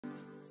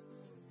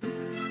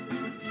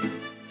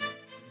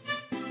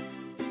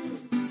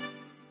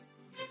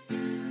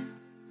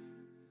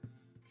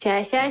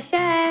Share, share,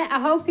 share. I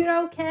hope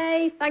you're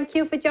okay. Thank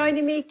you for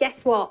joining me.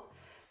 Guess what?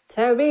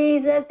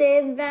 Teresa's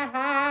in the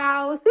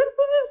house. Woo,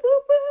 woo,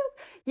 woo, woo.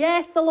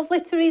 Yes, the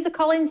lovely Teresa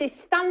Collins is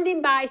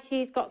standing by.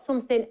 She's got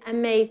something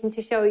amazing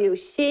to show you.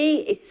 She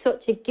is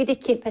such a giddy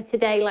kipper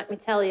today, let me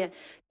tell you.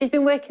 She's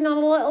been working on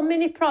a little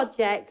mini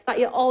project that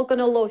you're all going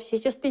to love. She's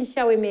just been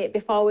showing me it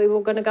before we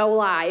were going to go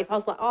live. I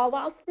was like, oh,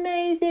 that's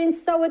amazing,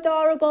 so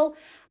adorable.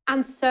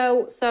 And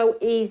so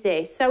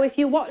easy. So if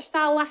you watched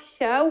our last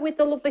show with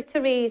the lovely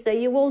Teresa,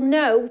 you will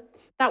know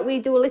that we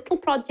do a little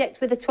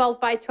project with a 12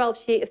 by 12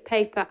 sheet of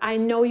paper. I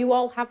know you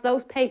all have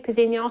those papers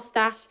in your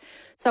stash.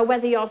 So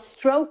whether you're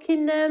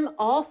stroking them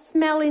or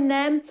smelling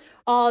them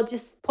or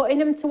just putting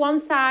them to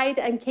one side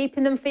and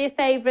keeping them for your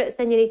favourites,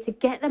 then you need to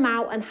get them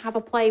out and have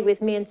a play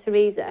with me and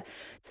Teresa.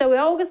 So we're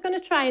always going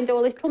to try and do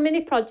a little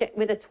mini project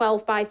with a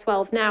 12 by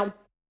 12. Now,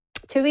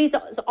 Teresa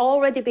has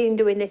already been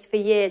doing this for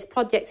years,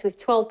 projects with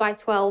 12 by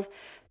 12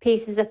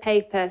 pieces of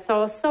paper. So I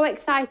was so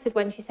excited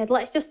when she said,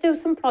 let's just do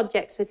some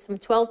projects with some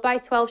 12 by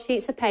 12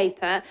 sheets of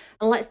paper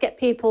and let's get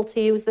people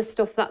to use the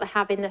stuff that they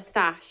have in their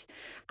stash.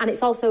 And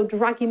it's also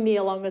dragging me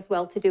along as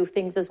well to do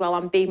things as well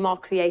and be more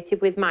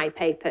creative with my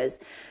papers.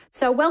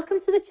 So welcome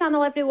to the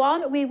channel,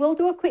 everyone. We will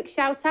do a quick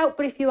shout out,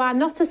 but if you are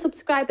not a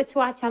subscriber to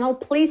our channel,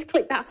 please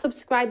click that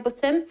subscribe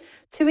button.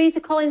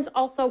 Teresa Collins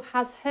also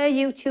has her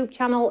YouTube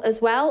channel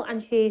as well, and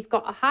she's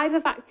got a hive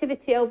of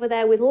activity over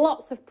there with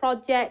lots of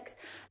projects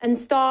and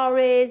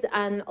stories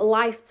and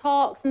live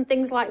talks and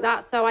things like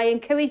that. So I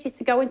encourage you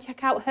to go and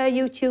check out her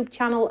YouTube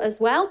channel as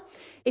well.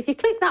 If you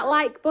click that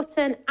like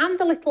button and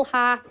the little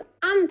heart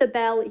and the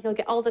bell, you'll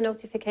get all the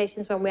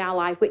notifications when we are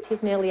live, which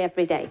is nearly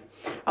every day.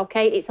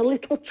 Okay, it's a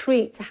little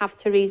treat to have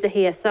Teresa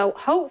here. So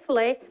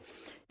hopefully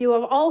you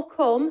have all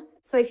come.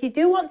 So if you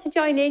do want to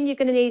join in, you're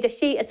going to need a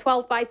sheet of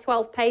 12 by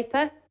 12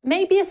 paper,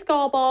 maybe a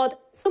scoreboard,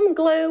 some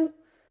glue,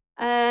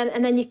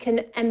 and then you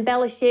can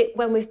embellish it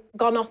when we've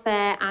gone off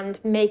air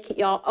and make it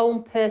your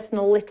own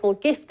personal little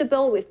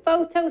giftable with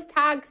photos,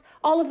 tags,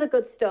 all of the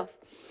good stuff.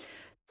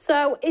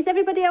 So is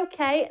everybody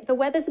okay? The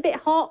weather's a bit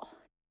hot.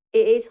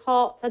 It is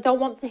hot. I don't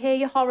want to hear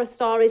your horror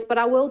stories, but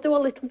I will do a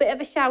little bit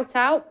of a shout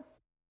out.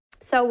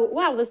 So,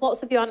 wow, there's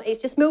lots of you on.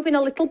 It's just moving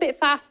a little bit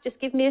fast. Just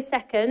give me a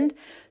second.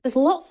 There's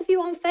lots of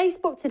you on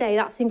Facebook today.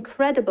 That's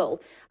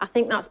incredible. I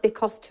think that's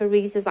because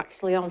Teresa's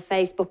actually on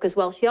Facebook as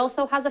well. She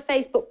also has a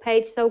Facebook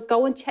page, so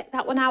go and check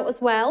that one out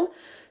as well.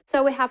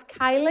 So we have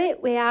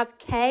Kylie, we have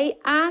Kay,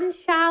 Anne,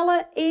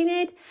 Charlotte,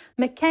 Enid,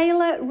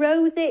 Michaela,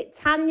 Rosie,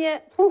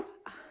 Tanya. Whew.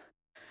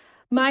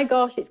 My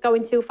gosh, it's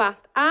going too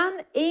fast.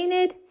 Anne,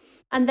 Enid,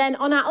 and then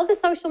on our other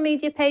social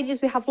media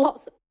pages, we have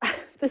lots.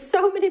 There's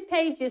so many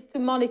pages to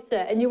monitor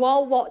and you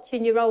all watch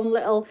in your own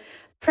little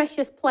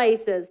precious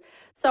places.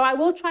 So I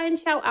will try and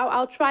shout out.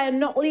 I'll try and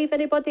not leave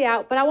anybody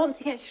out, but I want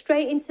to get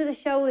straight into the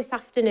show this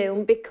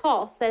afternoon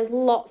because there's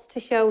lots to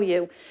show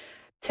you.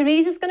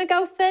 Teresa's going to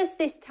go first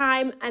this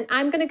time and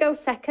I'm going to go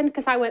second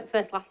because I went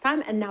first last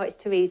time and now it's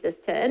Teresa's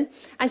turn.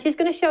 And she's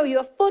going to show you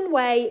a fun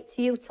way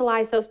to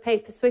utilise those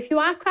papers. So if you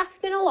are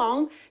crafting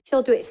along,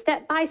 she'll do it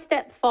step by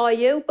step for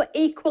you. But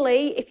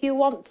equally, if you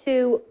want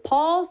to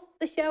pause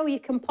the show, you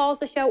can pause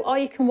the show or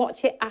you can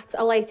watch it at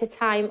a later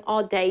time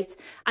or date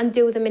and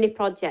do the mini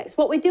projects.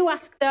 What we do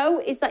ask though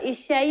is that you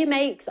share your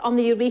makes on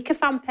the Eureka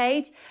fan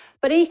page.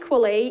 But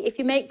equally, if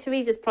you make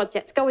Teresa's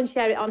projects, go and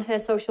share it on her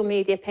social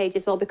media page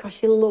as well because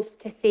she loves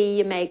to see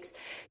your makes.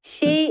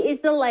 She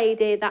is the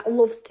lady that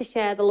loves to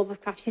share the love of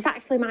craft. She's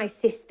actually my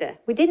sister.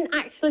 We didn't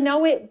actually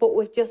know it, but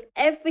we've just,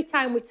 every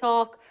time we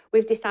talk,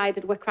 we've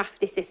decided we're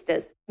crafty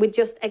sisters. We're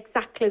just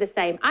exactly the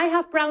same. I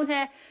have brown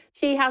hair,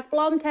 she has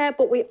blonde hair,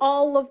 but we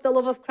all love the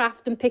love of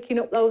craft and picking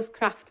up those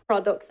craft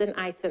products and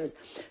items.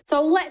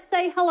 So let's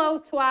say hello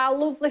to our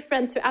lovely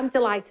friend. I'm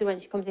delighted when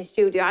she comes in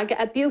studio. I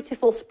get a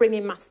beautiful spring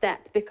in my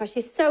step because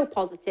she's so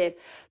positive.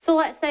 So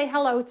let's say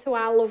hello to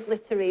our lovely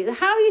Teresa.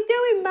 How are you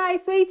doing, my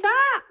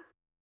sweetheart?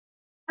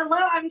 Hello,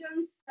 I'm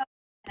doing so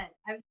good.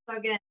 I'm so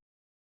good.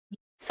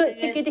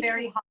 Such a good.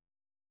 Very hot.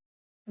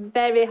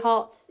 Very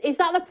hot. Is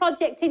that the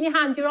project in your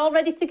hand? You're all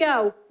ready to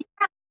go?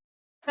 Yeah.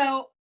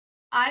 So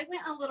I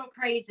went a little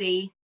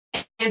crazy,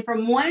 and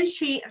from one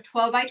sheet of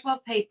 12 by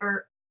 12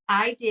 paper,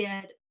 I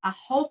did a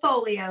whole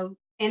folio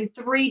in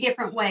 3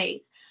 different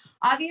ways.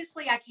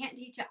 Obviously, I can't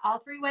teach it all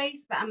 3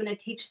 ways, but I'm going to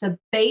teach the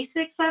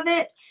basics of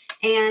it.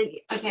 And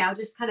okay, I'll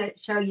just kind of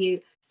show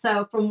you.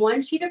 So from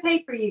one sheet of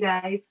paper, you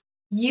guys,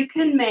 you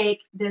can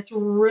make this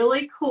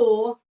really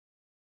cool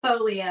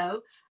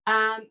folio.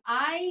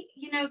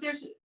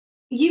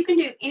 You can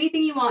do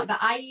anything you want, but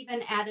I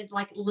even added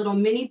like little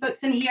mini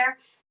books in here.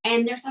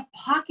 And there's a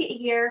pocket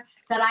here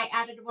that I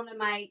added one of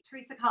my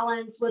Teresa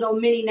Collins little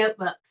mini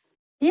notebooks.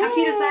 Yay! How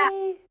cute is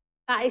that?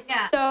 That is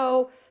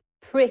so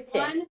pretty.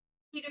 One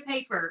sheet of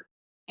paper.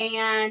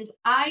 And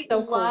I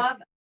love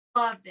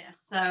this.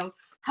 So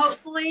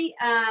hopefully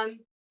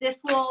this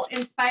will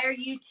inspire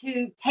you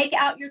to take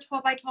out your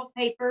 12 by 12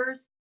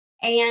 papers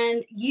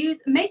and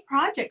make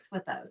projects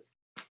with those.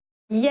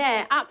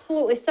 Yeah,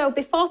 absolutely. So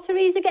before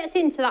Teresa gets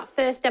into that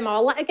first demo,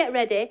 I'll let her get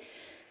ready.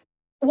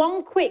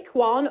 One quick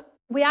one.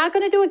 we are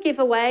going to do a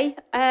giveaway.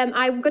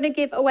 I'm going to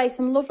give away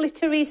some lovely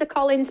Teresa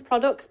Collins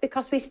products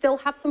because we still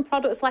have some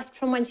products left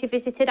from when she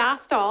visited our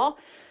store.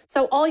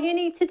 So all you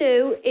need to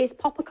do is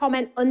pop a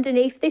comment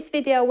underneath this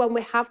video when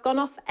we have gone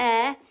off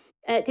air.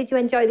 Did you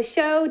enjoy the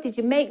show? Did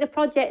you make the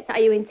project? Are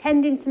you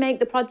intending to make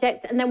the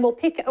project? And then we'll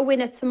pick a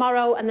winner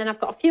tomorrow. And then I've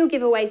got a few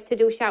giveaways to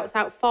do shouts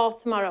out for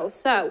tomorrow.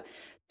 So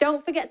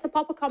don't forget to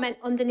pop a comment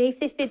underneath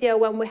this video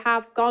when we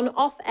have gone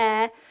off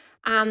air,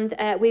 and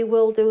we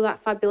will do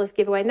that fabulous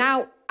giveaway.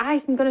 Now,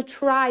 I'm going to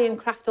try and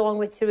craft along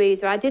with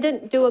Teresa. I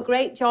didn't do a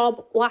great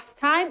job last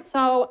time,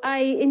 so I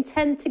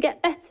intend to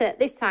get better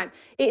this time.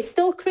 It's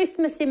still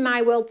Christmas in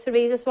my world,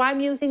 Teresa, so I'm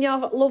using your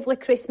lovely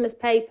Christmas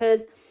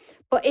papers,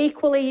 but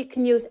equally you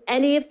can use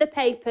any of the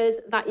papers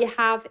that you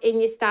have in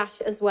your stash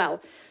as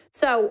well.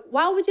 So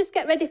while we just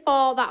get ready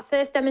for that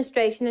first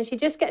demonstration and she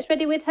just gets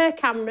ready with her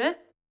camera,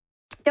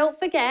 don't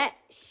forget,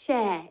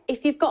 share.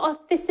 If you've got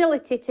a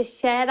facility to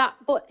share that,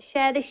 but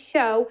share this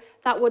show,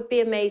 that would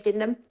be amazing.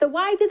 The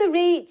wider the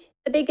reach,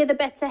 the bigger the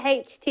better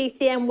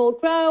HTCM will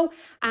grow,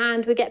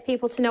 and we get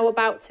people to know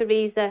about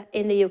Teresa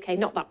in the UK.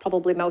 Not that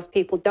probably most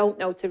people don't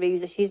know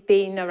Teresa. She's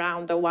been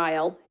around a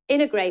while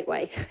in a great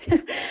way.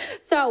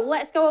 So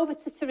let's go over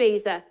to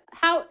Teresa.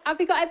 How have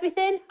we got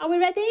everything? Are we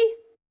ready?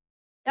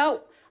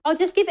 No. I'll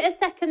just give it a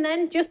second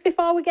then, just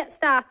before we get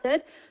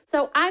started.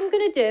 So I'm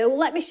going to do,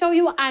 let me show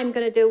you what I'm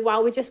going to do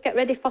while we just get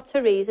ready for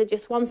Teresa.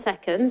 Just 1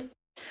 second.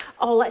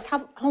 Oh, let's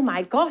have, oh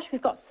my gosh, we've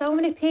got so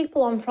many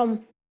people on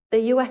from the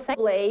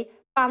USA.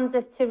 Fans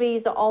of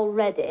Teresa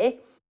already.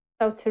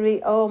 So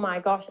Teresa, oh my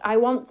gosh, I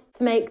want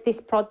to make this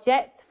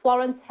project.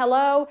 Florence,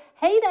 hello.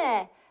 Hey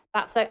there.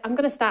 That's it. I'm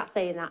going to start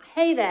saying that.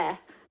 Hey there.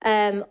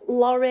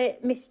 Laurie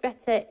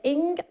Mistretta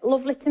Ing,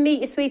 lovely to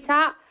meet you,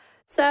 sweetheart.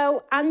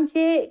 So,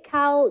 Angie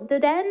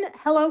Calduden,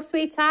 hello,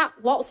 sweetheart.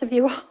 Lots of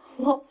you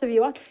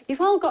on.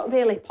 You've all got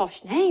really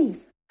posh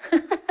names.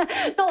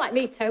 Not like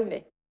me,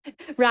 Toni.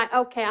 Right,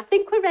 okay, I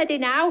think we're ready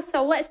now.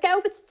 So let's get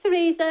over to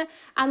Teresa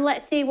and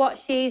let's see what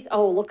she's...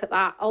 Oh, look at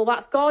that. Oh,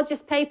 that's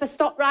gorgeous paper.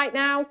 Stop right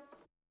now.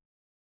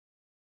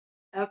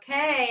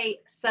 Okay,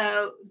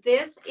 so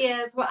this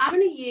is, what I'm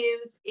going to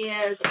use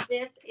is,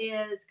 this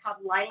is called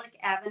Lilac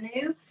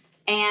Avenue,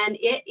 and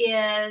it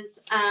is...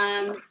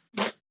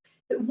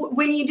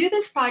 when you do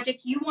this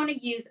project, you want to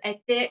use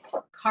a thick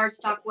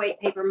cardstock weight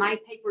paper. My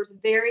paper is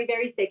very,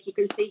 very thick. You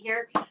can see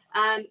here,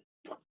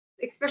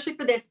 especially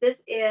for this.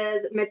 This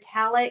is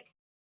metallic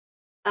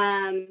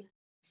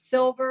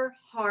silver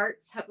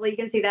hearts. Hopefully you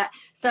can see that.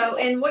 So,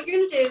 and what you're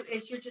going to do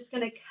is you're just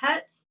going to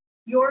cut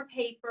your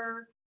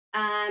paper.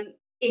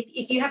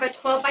 If you have a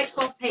 12 by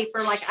 12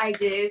 paper like I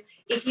do,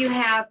 if you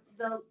have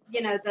the,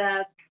 you know,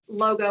 the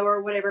logo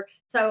or whatever,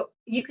 so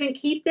you can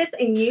keep this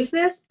and use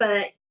this,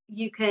 but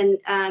you can,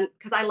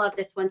 because I love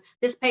this one.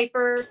 This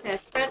paper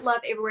says spread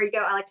love everywhere you go.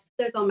 I like to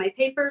put those on my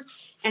papers.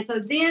 And so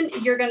then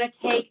you're going to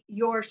take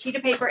your sheet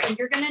of paper and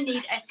you're going to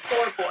need a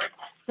scoreboard.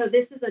 So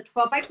this is a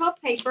 12 by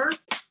 12 paper.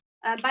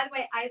 By the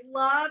way, I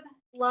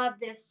love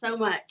this so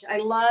much. I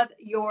love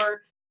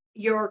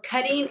your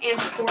cutting and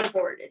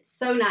scoreboard. It's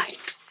so nice.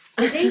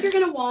 So then you're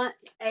going to want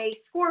a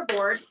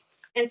scoreboard.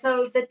 And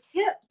so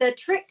the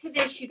trick to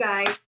this, you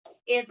guys,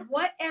 is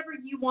whatever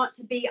you want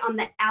to be on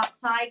the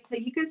outside. So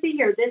you can see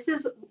here, this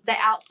is the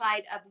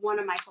outside of one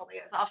of my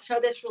folios. I'll show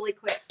this really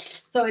quick.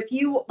 So if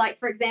you, like,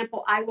 for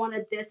example, I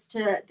wanted this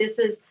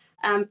is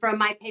from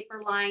my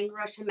paper line,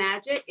 Russian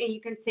Magic. And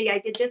you can see I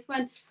did this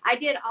one. I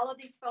did all of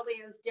these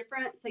folios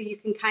different. So you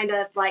can kind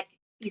of like,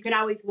 you can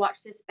always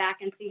watch this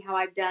back and see how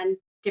I've done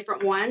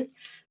different ones.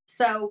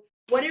 So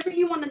whatever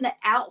you want on the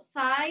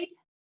outside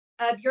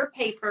of your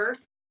paper,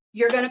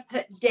 you're going to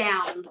put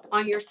down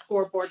on your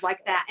scoreboard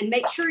like that, and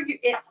make sure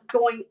it's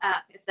going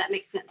up, if that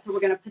makes sense. So we're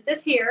going to put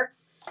this here,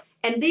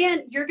 and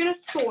then you're going to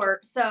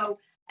score. So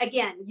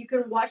again, you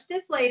can watch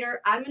this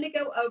later. I'm going to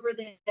go over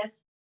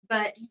this,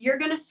 but you're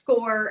going to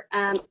score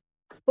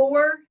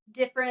 4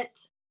 different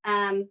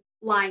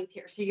lines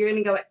here. So you're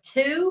going to go at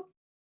 2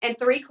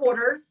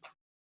 3/4,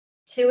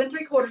 2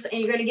 3/4, and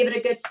you're going to give it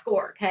a good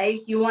score. Okay.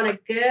 You want a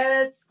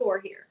good score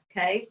here.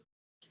 Okay.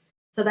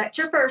 So that's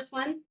your first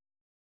one.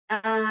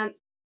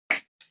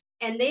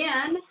 And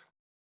then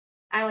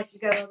I like to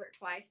go over it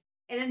twice.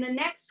 And then the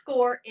next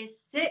score is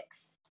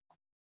 6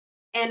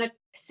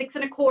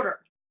 1/4.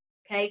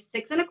 Okay,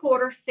 6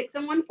 1/4, 6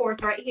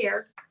 1/4 right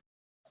here.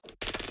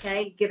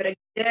 Okay, give it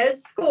a good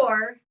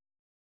score.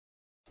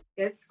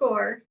 Good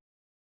score.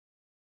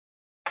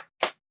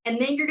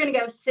 And then you're going to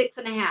go 6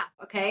 1/2.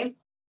 Okay,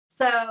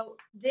 so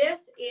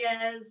this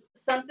is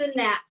something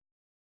that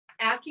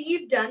after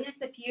you've done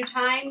this a few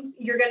times,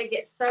 you're going to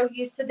get so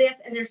used to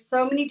this. And there's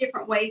so many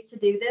different ways to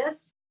do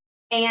this.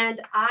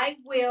 And I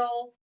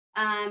will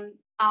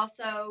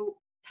also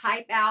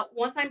type out,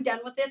 once I'm done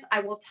with this,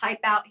 I will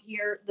type out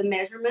here the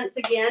measurements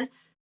again.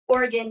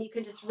 Or again, you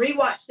can just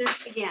rewatch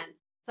this again.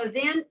 So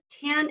then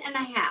 10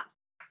 1/2,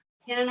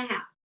 10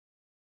 1/2.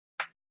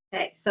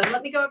 Okay, so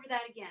let me go over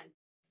that again.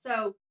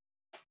 So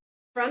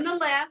from the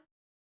left,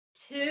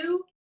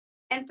 2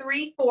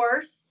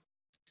 3/4,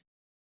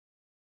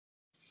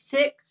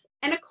 6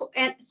 and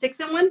 6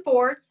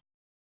 1/4,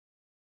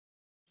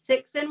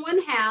 6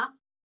 1/2,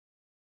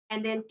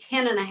 and then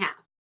 10 1/2.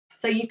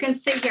 So you can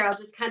see here, I'll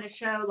just kind of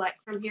show, like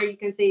from here, you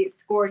can see it's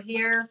scored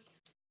here,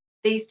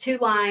 these 2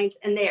 lines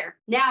and there.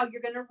 Now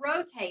you're going to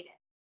rotate it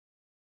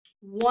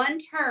 1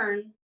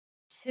 turn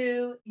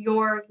to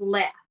your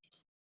left.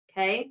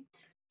 Okay.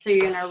 So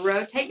you're going to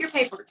rotate your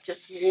paper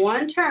just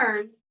 1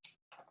 turn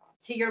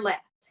to your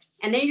left.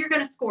 And then you're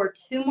going to score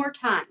 2 more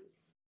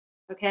times.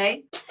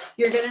 Okay.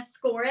 You're going to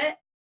score it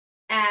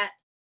at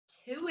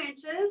 2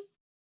 inches.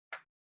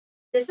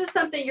 This is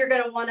something you're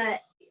going to want to,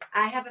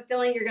 I have a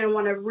feeling you're going to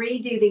want to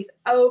redo these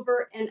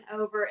over and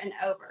over and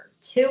over.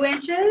 2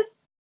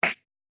 inches.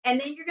 And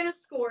then you're going to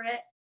score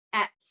it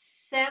at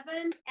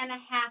 7 1/2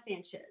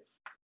 inches.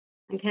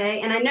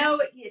 Okay. And I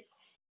know it's,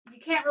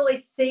 you can't really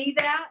see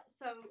that.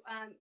 So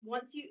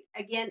once you,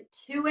 again,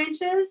 2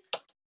 inches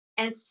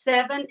and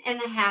 7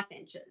 1/2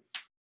 inches.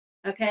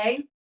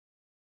 Okay.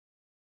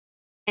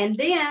 And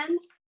then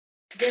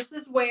this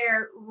is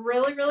where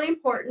really, really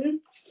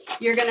important.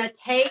 You're going to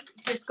take,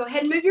 just go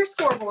ahead and move your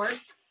scoreboard.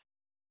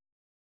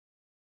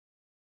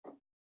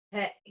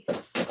 Okay.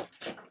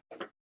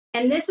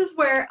 And this is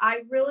where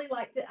I really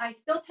like to, I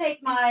still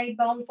take my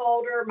bone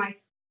folder, my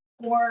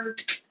score,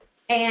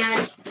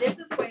 and this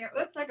is where,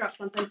 oops, I dropped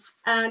something.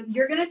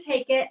 You're going to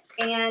take it,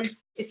 and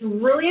it's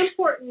really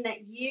important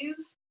that you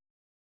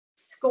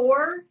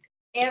score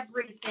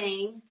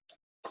everything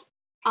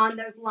on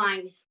those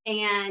lines,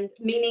 and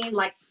meaning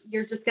like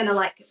you're just going to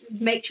like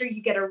make sure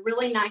you get a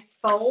really nice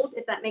fold,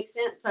 if that makes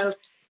sense. So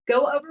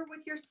go over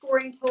with your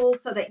scoring tool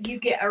so that you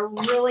get a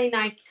really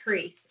nice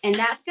crease, and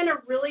that's going to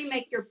really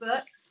make your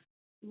book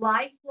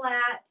lie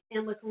flat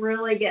and look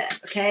really good.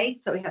 Okay,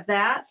 so we have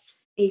that,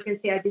 and you can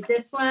see I did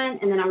this one,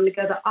 and then I'm going to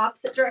go the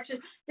opposite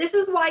direction. This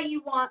is why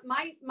you want,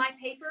 my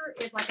paper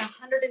is like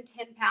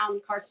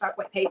 110-pound cardstock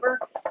wet paper,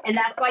 and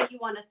that's why you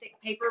want a thick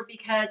paper,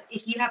 because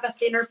if you have a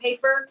thinner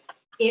paper,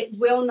 it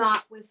will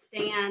not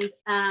withstand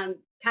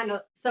kind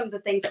of some of the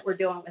things that we're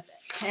doing with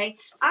it. Okay,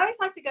 I always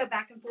like to go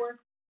back and forth,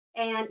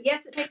 and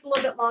yes, it takes a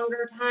little bit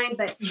longer time,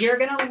 but you're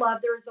going to love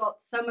the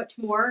results so much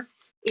more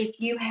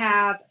if you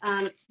have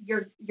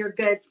your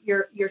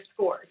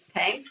scores.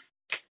 Okay,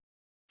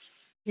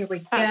 here we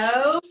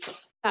go.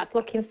 That's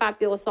looking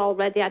fabulous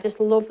already. I just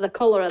love the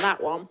color of that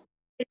one.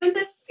 Isn't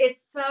this,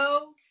 it's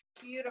so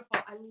beautiful.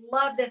 I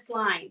love this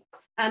line.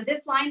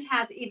 This line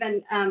has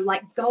even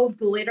like gold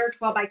glitter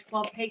 12 by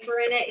 12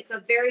 paper in it. It's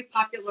a very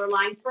popular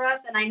line for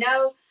us, and I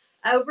know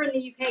over in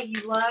the UK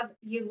you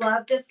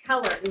love this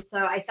color, and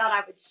so I thought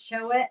I would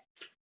show it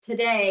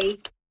today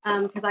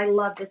because I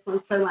love this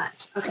one so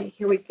much. Okay,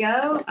 here we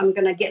go. I'm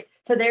gonna get,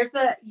 so there's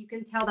the, you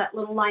can tell that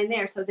little line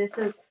there. So this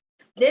is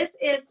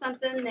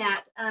something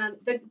that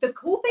the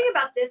cool thing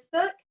about this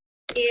book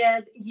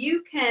is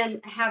you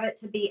can have it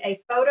to be a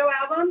photo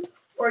album,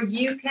 or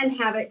you can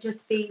have it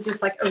just be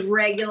just like a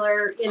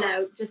regular, you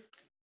know, just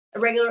a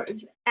regular,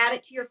 add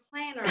it to your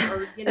planner,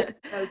 or, you know,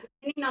 so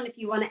depending on if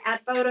you want to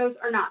add photos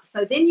or not.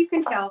 So then you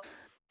can tell.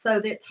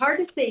 So it's hard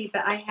to see,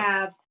 but I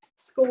have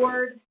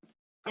scored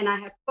and I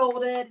have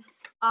folded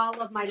all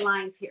of my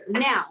lines here.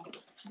 Now,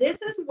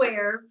 this is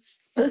where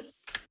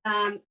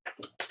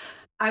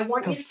I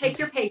want you to take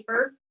your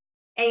paper,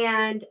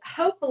 and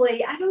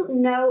hopefully, I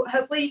don't know,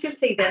 hopefully you can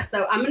see this.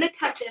 So I'm going to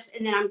cut this,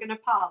 and then I'm going to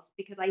pause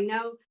because I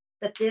know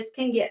that this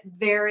can get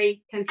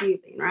very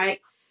confusing, right?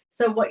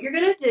 So what you're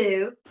going to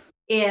do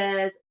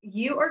is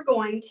you are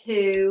going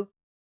to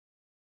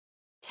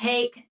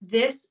take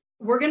this,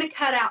 we're going to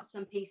cut out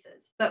some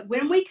pieces, but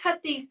when we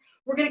cut these,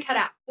 we're going to cut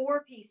out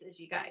 4 pieces,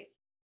 you guys.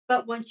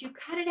 But once you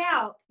cut it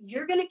out,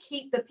 you're going to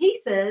keep the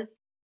pieces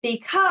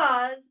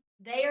because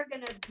they are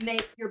going to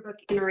make your book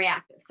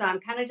interactive. So I'm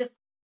kind of just,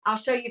 I'll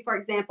show you, for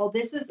example,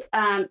 this is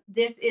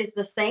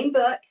the same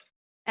book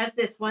as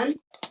this one.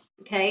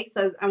 Okay,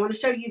 so I want to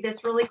show you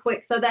this really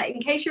quick so that in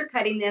case you're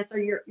cutting this or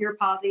you're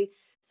pausing.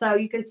 So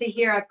you can see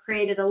here I've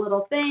created a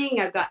little thing.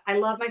 I've got, I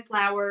love my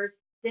flowers.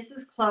 This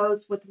is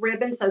closed with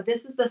ribbon. So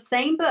this is the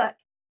same book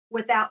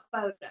without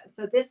photos.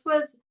 So this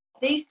was,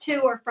 these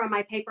 2 are from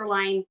my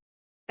Paperline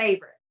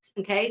favorites.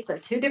 Okay, so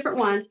 2 different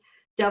ones,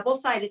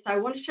 double-sided. So I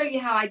want to show you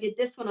how I did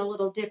this one a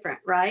little different,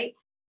 right?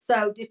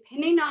 So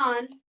depending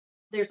on,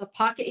 there's a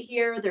pocket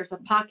here, there's a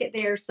pocket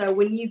there. So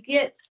when you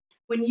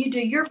do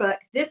your book,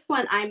 this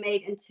one I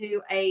made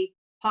into a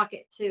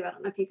pocket too. I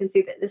don't know if you can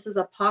see that. This is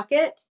a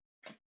pocket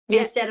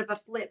instead of a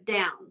flip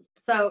down.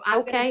 So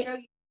I'm going to show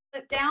you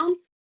flip down,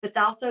 but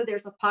also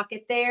there's a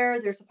pocket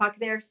there. There's a pocket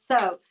there.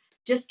 So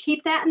just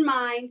keep that in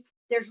mind.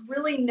 There's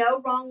really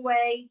no wrong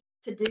way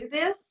to do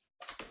this.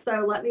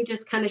 So let me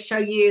just kind of show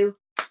you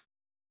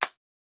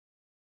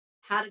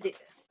how to do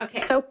this. Okay.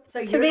 So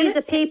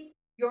Teresa,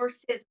 your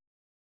scissors.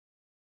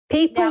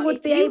 People now,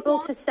 would be able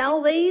to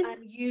sell these.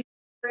 Use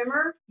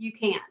trimmer, you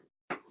can.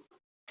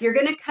 You're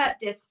going to cut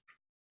this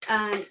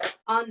on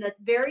the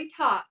very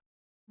top.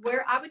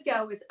 Where I would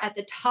go is at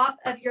the top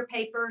of your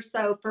paper.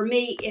 So for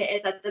me, it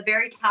is at the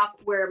very top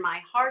where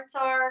my hearts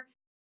are.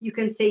 You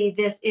can see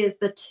this is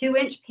the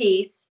 2-inch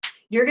piece.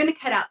 You're going to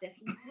cut out this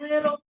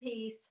little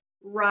piece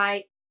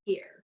right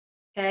here.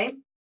 Okay.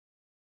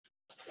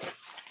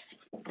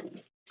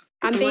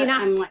 I'm being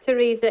asked,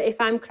 Teresa, if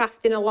I'm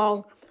crafting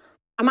along.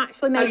 I'm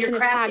actually making a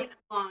tag.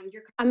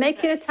 I'm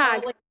making a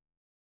tag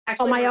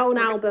on my own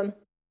album,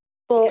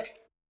 but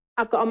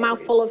I've got a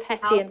mouthful of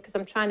Hessian because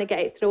I'm trying to get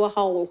it through a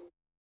hole.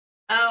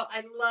 Oh,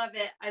 I love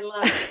it. I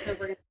love it. So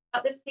we're going to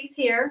cut this piece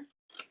here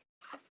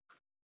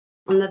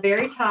on the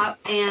very top,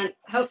 and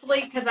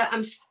hopefully, because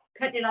I'm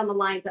cutting it on the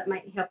lines, that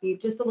might help you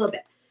just a little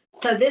bit.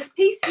 So this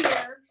piece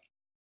here,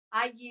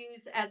 I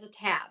use as a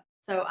tab.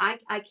 So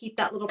I keep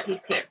that little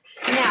piece here.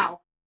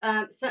 Now,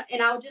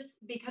 and I'll just,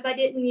 because I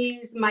didn't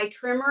use my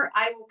trimmer,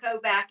 I will go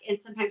back and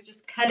sometimes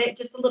just cut it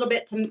just a little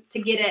bit to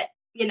get it,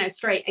 you know,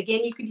 straight.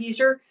 Again, you can use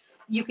your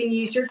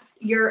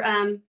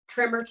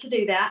trimmer to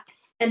do that.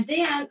 And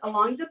then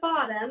along the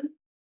bottom,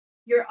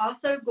 you're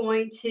also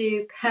going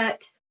to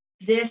cut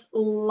this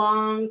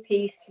long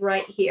piece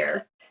right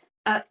here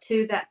up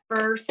to that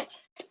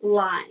first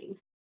line.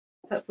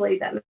 Hopefully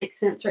that makes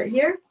sense right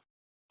here.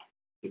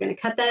 You're going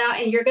to cut that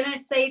out, and you're going to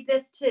save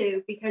this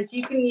too, because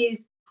you can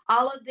use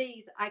all of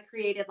these. I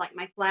created like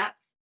my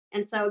flaps.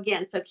 And so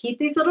again, so keep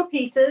these little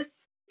pieces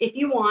if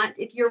you want,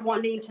 if you're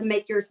wanting to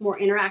make yours more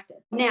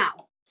interactive.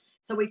 Now,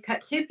 so we've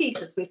cut two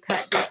pieces. We've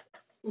cut this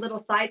little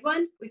side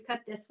one. We've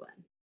cut this one.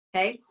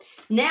 Okay.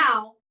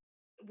 Now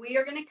we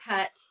are going to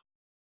cut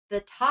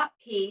the top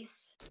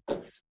piece,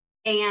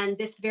 and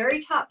this very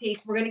top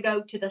piece, we're going to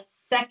go to the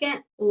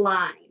second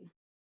line.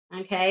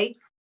 Okay.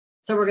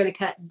 So we're going to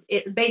cut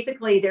it.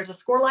 Basically, there's a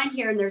score line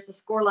here and there's a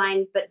score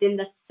line, but then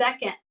the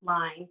second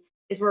line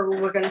is where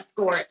we're going to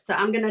score it. So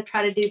I'm going to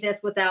try to do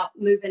this without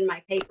moving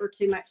my paper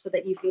too much so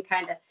that you can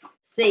kind of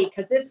see,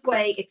 because this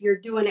way, if you're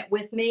doing it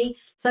with me,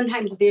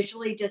 sometimes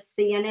visually just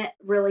seeing it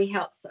really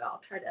helps. So I'll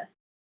try to,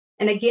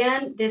 and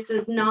again, this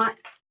is not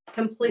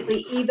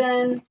completely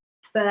even,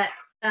 but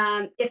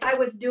if I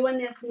was doing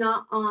this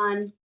not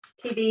on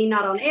TV,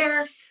 not on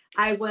air,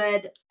 I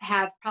would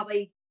have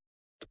probably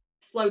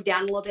slowed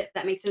down a little bit, if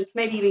that makes sense.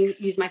 Maybe even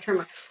use my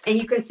trimmer. And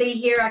you can see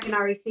here, I can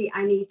already see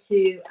I need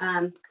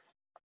to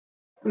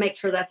make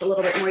sure that's a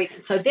little bit more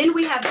even. So then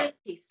we have this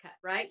piece cut,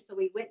 right? So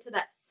we went to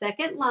that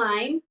second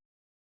line,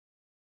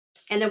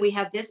 and then we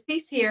have this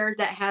piece here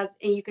that has,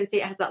 and you can see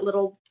it has that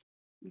little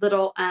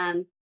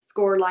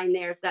score line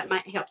there. That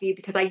might help you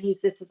because I use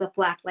this as a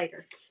flap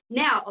later.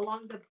 Now,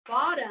 along the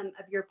bottom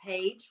of your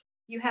page,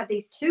 you have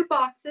these two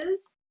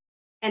boxes,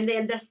 and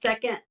then the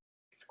second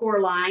score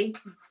line,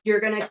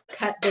 you're going to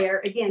cut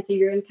there again. So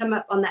you're going to come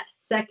up on that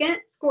second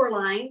score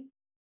line,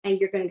 and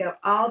you're going to go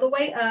all the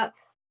way up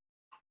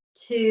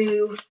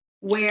to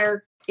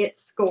where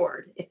it's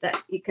scored. If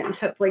that, you can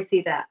hopefully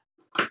see that.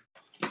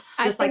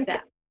 Just like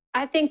that.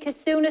 I think as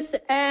soon as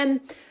the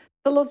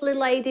lovely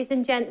ladies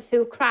and gents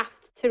who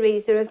craft,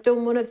 Teresa, have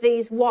done one of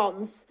these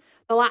once,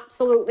 they'll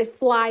absolutely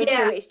fly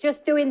through. It's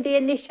just doing the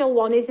initial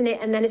one, isn't it?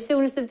 And then as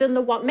soon as they've done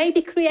the one,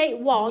 maybe create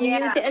one,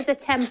 use it as a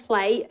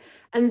template,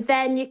 and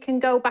then you can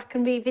go back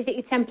and revisit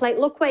your template,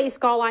 look where your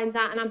score lines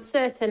are, and I'm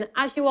certain,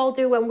 as you all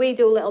do when we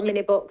do little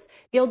mini books,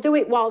 you'll do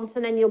it once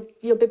and then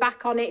you'll be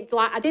back on it.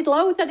 Like, I did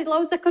loads,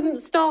 I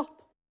couldn't stop.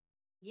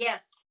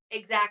 Yes,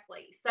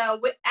 exactly. So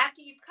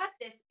after you've cut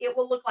this, it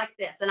will look like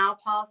this, and I'll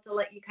pause to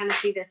let you kind of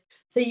see this.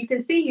 So you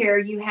can see here,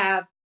 you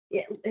have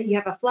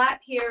a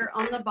flap here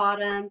on the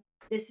bottom.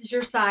 This is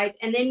your sides,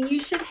 and then you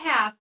should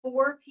have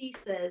 4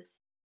 pieces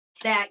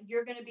that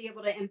you're going to be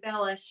able to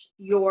embellish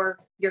your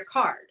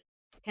card.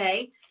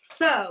 Okay,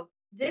 so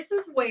this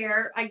is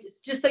where I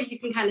just so you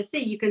can kind of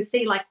see, you can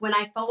see like when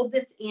I fold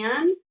this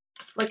in,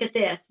 look at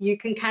this, you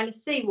can kind of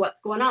see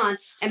what's going on.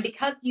 And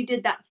because you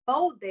did that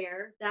fold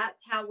there,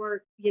 that's how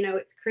we're, you know,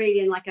 it's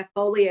creating like a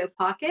folio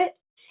pocket.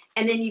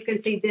 And then you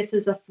can see this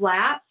is a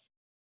flap,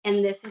 and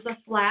this is a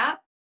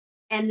flap,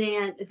 and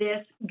then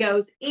this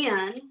goes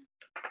in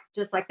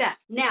just like that.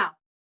 Now,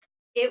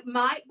 it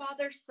might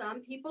bother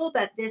some people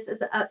that this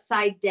is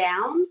upside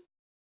down.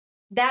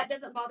 That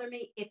doesn't bother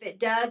me. If it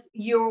does,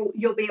 you'll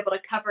be able to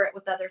cover it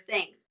with other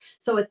things.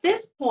 So at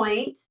this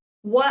point,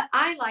 what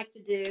I like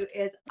to do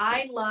is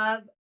I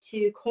love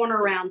to corner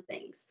around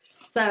things.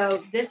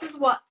 So this is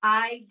what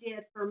I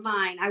did for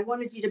mine. I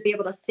wanted you to be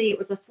able to see it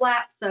was a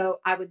flap. So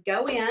I would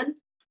go in.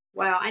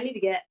 Wow,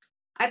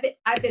 I've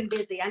been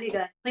busy. I need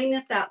to clean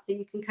this out so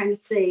you can kind of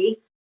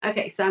see.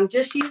 Okay, so I'm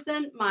just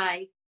using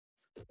my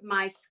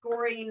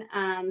scoring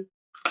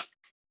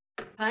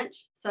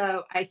punch.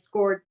 So I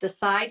scored the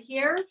side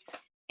here,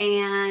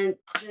 and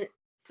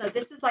so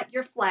this is like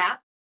your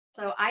flap.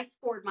 So I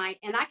scored mine,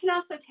 and I can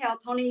also tell,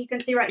 Toni, you can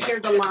see right here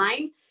the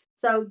line.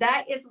 So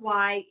that is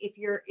why if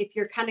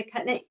you're kind of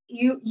cutting it,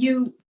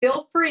 you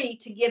feel free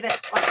to give it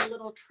like a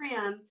little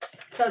trim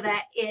so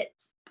that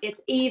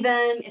it's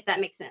even, if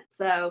that makes sense.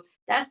 So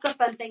that's the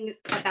fun thing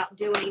about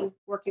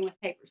working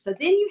with paper. So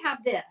then you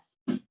have this.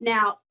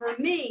 Now for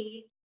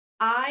me,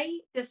 I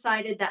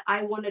decided that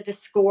I wanted to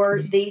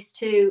score these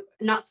two,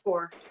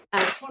 corner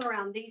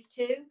around these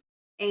two,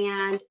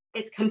 and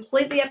it's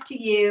completely up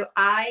to you.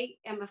 I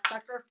am a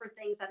sucker for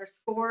things that are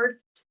scored.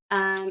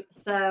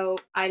 So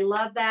I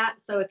love that.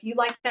 So if you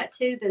like that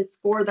too, then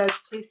score those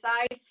two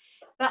sides.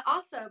 But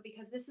also,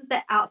 because this is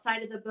the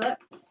outside of the book,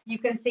 you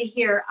can see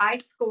here, I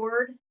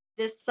scored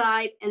this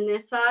side and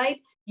this side.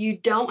 You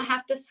don't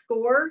have to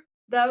score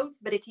those,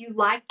 but if you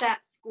like that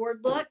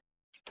scored look,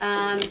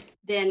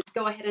 then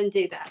go ahead and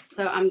do that.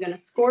 So I'm going to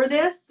score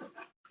this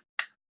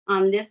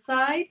on this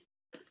side.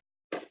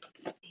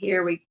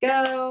 Here we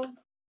go.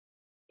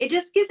 It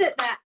just gives it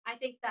that, I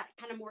think, that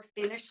kind of more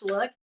finished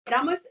look. It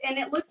almost, and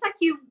it looks like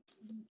you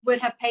would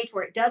have paid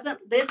for it.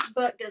 This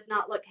book does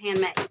not look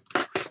handmade.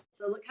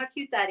 So look how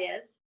cute that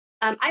is.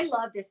 I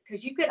love this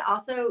because you could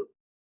also,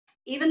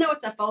 even though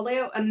it's a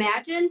folio,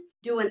 imagine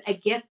doing a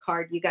gift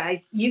card, you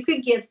guys. You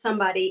could give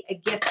somebody a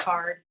gift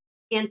card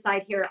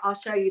inside here. I'll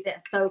show you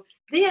this. So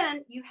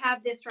then you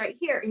have this right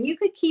here, and you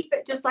could keep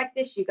it just like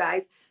this, you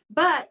guys,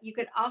 but you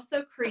could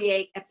also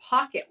create a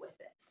pocket with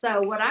it.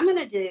 So what I'm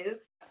going to do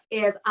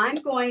is I'm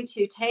going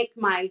to take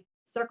my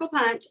circle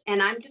punch,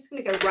 and I'm just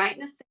going to go right in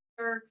the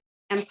center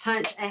and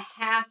punch a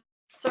half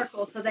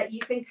circle so that you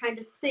can kind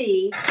of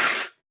see,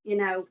 you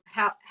know,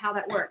 how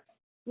that works.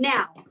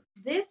 Now,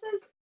 this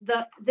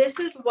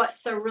is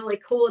what's so really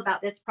cool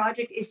about this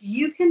project. If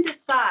you can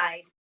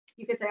decide,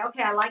 you can say,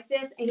 okay, I like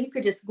this, and you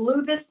could just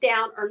glue this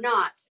down or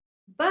not.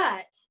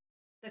 But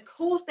the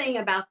cool thing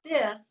about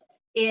this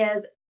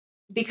is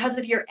because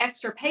of your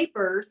extra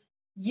papers,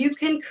 you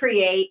can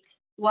create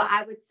what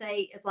I would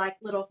say is like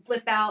little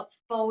flip outs,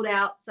 fold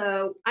outs.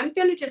 So I'm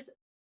going to just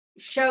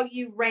show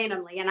you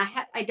randomly, and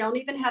I don't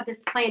even have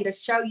this plan to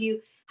show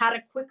you how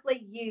to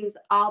quickly use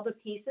all the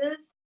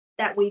pieces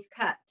that we've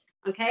cut.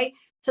 Okay,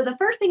 so the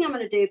first thing I'm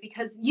going to do,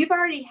 because you've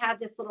already had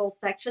this little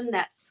section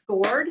that's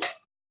scored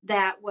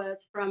that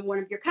was from one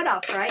of your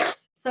cutoffs, right?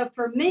 So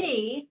for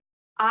me,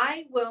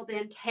 I will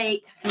then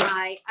take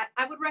my,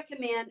 I would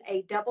recommend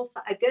a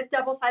good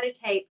double-sided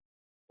tape,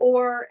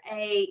 or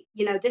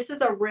this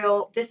is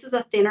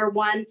a thinner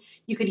one.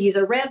 You could use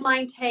a red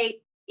line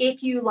tape.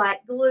 If you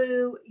like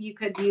glue, you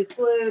could use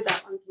glue.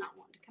 That one's not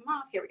wanting to come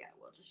off. Here we go.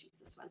 We'll just use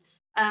this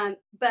one.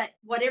 But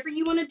whatever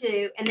you want to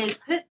do, and then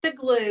put the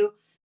glue,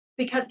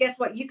 because guess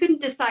what? You can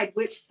decide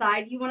which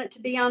side you want it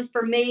to be on.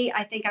 For me,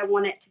 I think I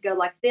want it to go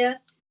like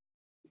this.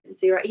 You can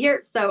see right here.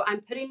 So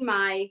I'm putting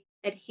my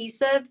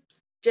adhesive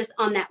just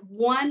on that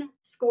one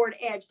scored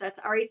edge that's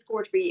already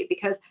scored for you,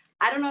 because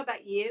I don't know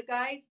about you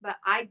guys, but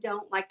I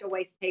don't like to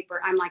waste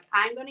paper. I'm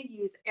going to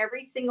use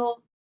every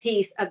single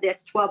piece of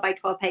this 12 by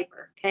 12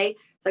 paper. Okay.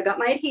 So I got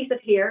my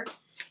adhesive here,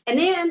 and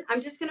then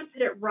I'm just going to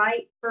put it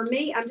right, for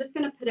me, I'm just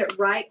going to put it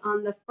right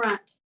on the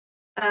front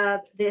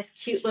of this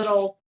cute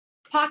little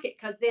pocket,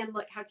 because then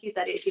look how cute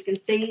that is. You can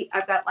see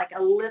I've got like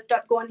a lift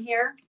up going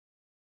here,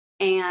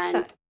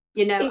 and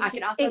I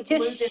could also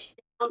glue this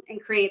down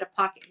and create a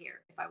pocket here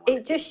if I want.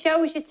 It just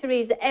shows you,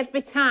 Teresa,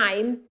 every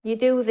time you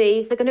do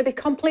these, they're going to be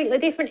completely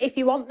different if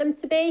you want them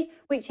to be,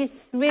 which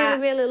is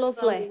really, really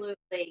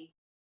lovely.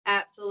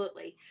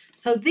 Absolutely.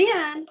 So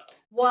then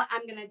what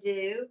I'm going to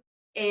do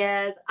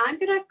is I'm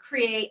going to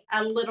create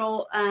a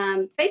little,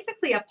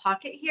 basically a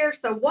pocket here.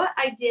 So what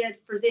I did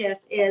for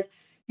this is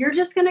you're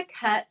just going to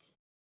cut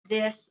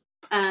this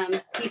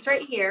piece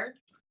right here.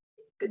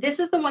 This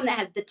is the one that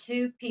had the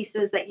two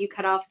pieces that you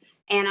cut off,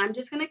 and I'm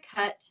just going to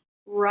cut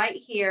right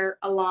here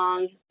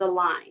along the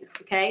line.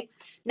 Okay.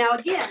 Now,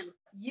 again,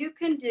 you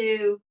can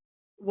do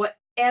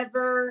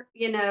whatever,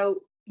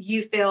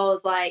 you feel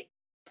is like,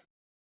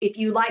 if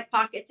you like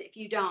pockets, if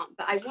you don't,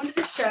 but I wanted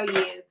to show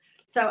you.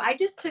 So I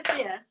just took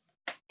this,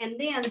 and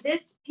then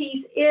this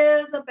piece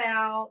is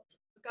about,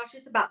 gosh,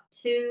 it's about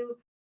 2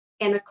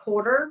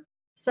 1/4.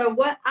 So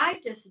what I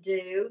just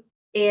do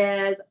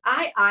is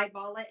I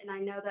eyeball it, and I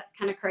know that's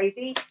kind of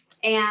crazy,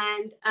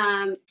 and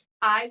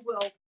I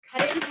will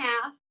cut it in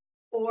half,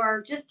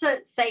 or just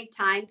to save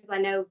time, because I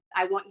know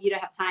I want you to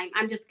have time,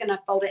 I'm just going to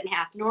fold it in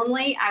half.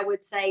 Normally I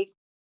would say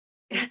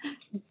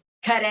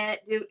cut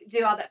it,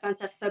 do all that fun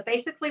stuff. So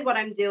basically what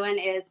I'm doing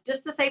is,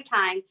 just to save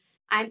time,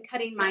 I'm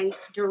cutting mine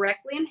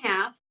directly in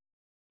half,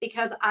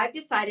 because I've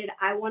decided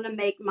I want to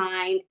make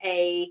mine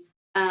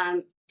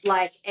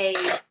like a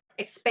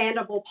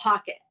expandable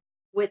pocket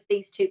with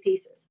these two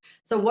pieces.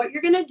 So what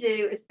you're going to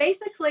do is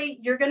basically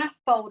you're going to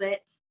fold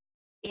it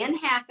in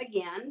half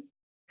again,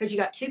 because you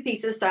got two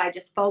pieces. So I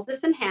just fold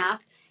this in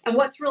half. And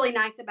what's really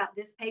nice about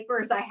this paper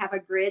is I have a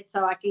grid,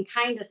 so I can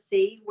kind of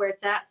see where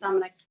it's at. So I'm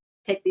going to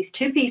take these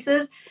two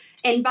pieces.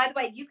 And by the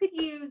way, you could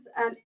use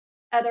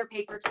other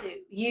paper too.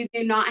 You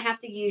do not have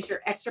to use your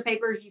extra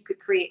papers. You could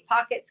create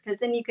pockets, because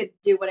then you could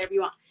do whatever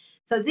you want.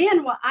 So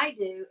then what I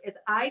do is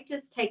I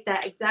just take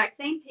that exact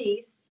same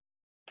piece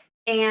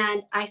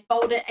and I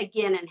fold it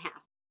again in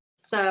half.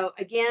 So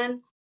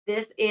again,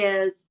 this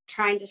is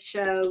trying to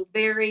show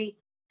very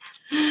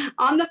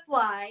on the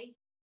fly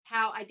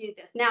how I do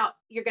this. Now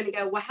you're going to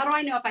go, well, how do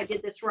I know if I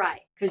did this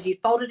right? Because you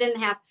fold it in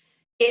half.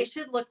 It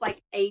should look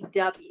like a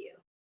W.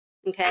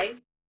 Okay.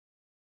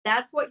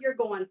 That's what you're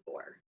going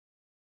for.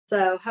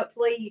 So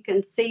hopefully you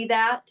can see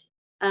that.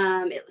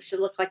 It should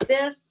look like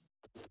this.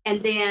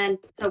 And then,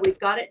 so we've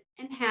got it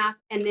in half,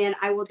 and then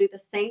I will do the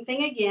same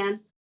thing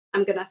again.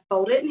 I'm going to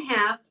fold it in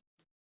half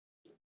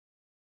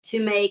to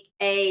make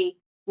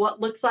what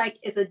looks like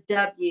is a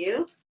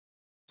W.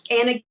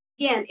 And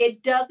again,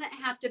 it doesn't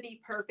have to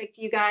be perfect,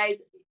 you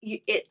guys.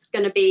 It's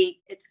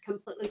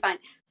completely fine.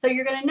 So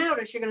you're going to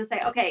notice, you're going to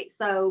say, okay,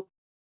 so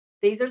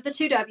these are the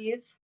two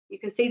W's. You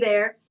can see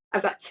there,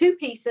 I've got two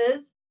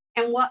pieces.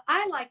 And what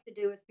I like to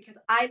do is, because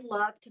I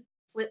love to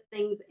flip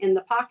things in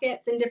the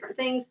pockets and different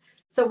things.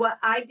 So what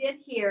I did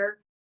here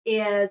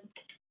is,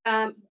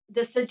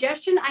 the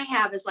suggestion I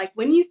have is, like,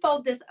 when you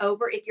fold this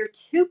over, if you're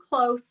too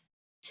close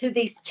to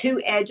these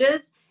two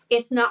edges,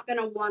 it's not going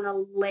to want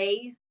to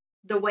lay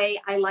the way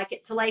I like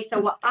it to lay. So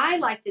what I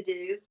like to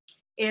do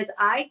is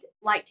I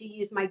like to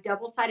use my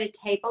double-sided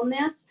tape on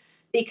this,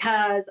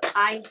 because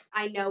I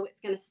know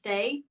it's going to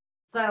stay.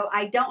 So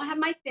I don't have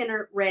my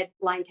thinner red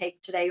line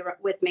tape today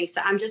with me.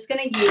 So I'm just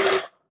going to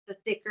use the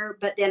thicker,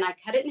 but then I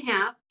cut it in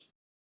half.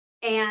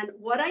 And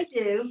what I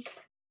do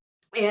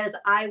is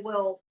I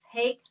will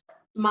take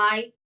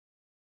my,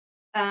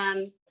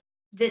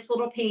 this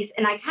little piece,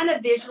 and I kind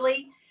of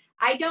visually,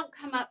 I don't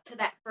come up to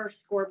that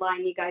first scored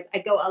line, you guys. I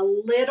go a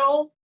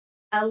little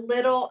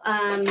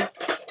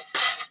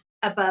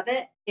above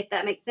it, if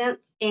that makes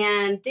sense.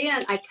 And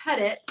then I cut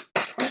it.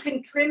 You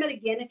can trim it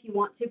again if you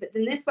want to, but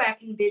then this way I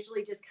can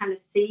visually just kind of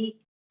see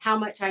how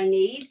much I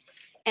need.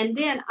 And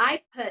then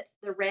I put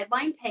the red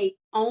line tape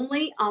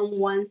only on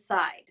one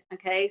side.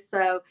 Okay,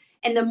 so,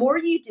 and the more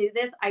you do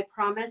this, I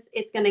promise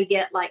it's going to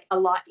get like a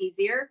lot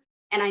easier.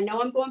 And I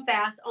know I'm going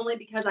fast only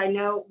because I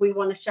know we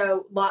want to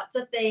show lots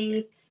of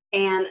things.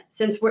 And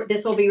since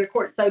this will be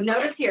recorded, so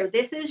notice here,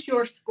 this is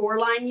your score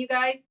line, you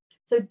guys.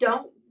 So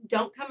don't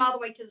come all the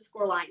way to the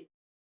score line.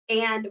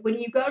 And when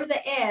you go to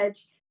the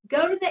edge,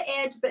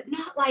 but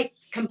not like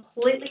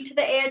completely to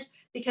the edge,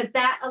 because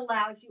that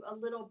allows you a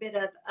little bit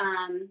of,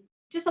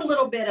 just a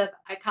little bit of,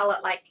 I call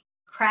it like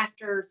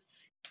crafter's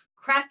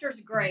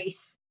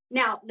grace.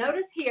 Now,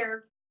 notice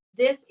here,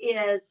 this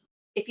is,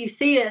 if you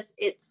see this,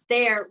 it's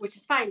there, which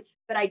is fine,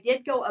 but I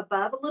did go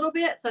above a little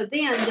bit. So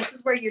then this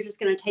is where you're just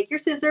going to take your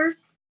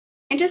scissors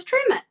and just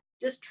trim it.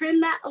 Just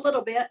trim that a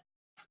little bit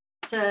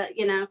to,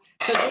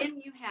 so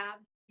then you have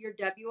your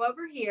W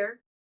over here.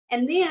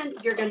 And then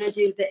you're going to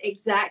do the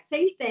exact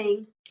same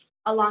thing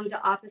along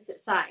the opposite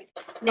side.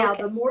 Now,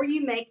 The more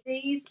you make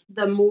these,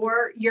 the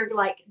more you're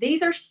like,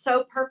 these are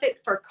so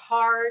perfect for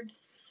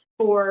cards,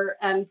 for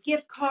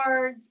gift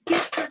cards,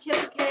 gift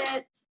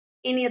certificates,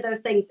 any of those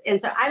things.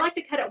 And so I like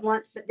to cut it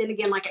once, but then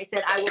again, like I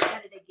said, I will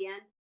cut it again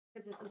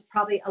because this is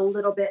probably a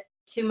little bit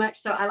too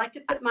much. So I like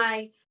to put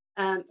my,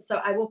 so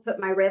I will put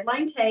my red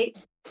line tape.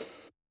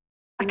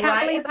 I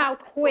can't believe how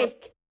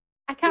quick.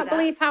 I can't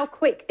believe how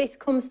quick this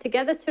comes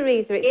together,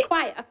 Teresa. It's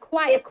quite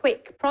a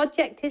quick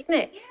project, isn't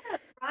it? Yeah,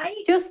 right.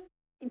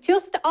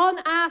 Just on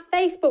our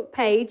Facebook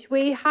page,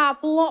 we have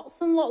lots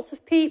and lots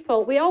of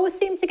people. We always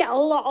seem to get a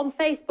lot on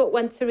Facebook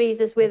when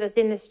Teresa's with us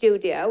in the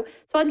studio.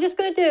 So I'm just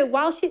going to do,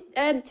 while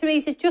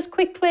Teresa's just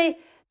quickly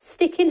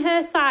sticking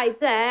her sides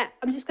there,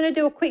 I'm just going to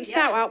do a quick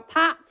shout out.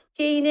 Pat,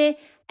 Jeannie,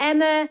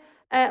 Emma,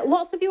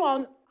 lots of you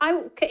on.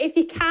 If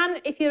you can,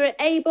 if you're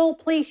able,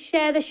 please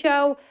share the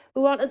show.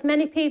 We want as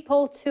many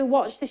people to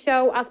watch the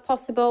show as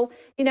possible.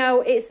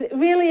 It's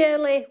really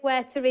early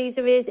where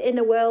Teresa is in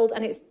the world,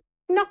 and it's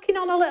knocking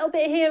on a little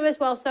bit here as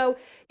well. So,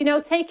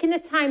 taking the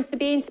time to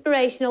be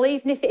inspirational,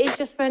 even if it is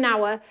just for an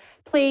hour,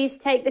 please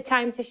take the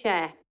time to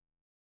share.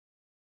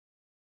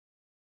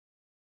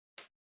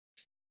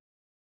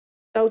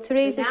 So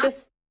Teresa's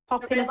just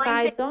popping her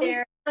sides on.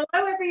 There.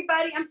 Hello,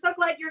 everybody. I'm so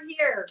glad you're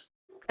here.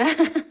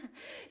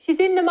 She's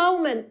in the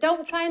moment.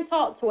 Don't try and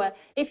talk to her.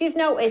 If you've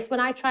noticed, when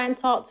I try and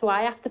talk to her,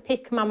 I have to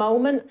pick my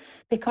moment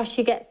because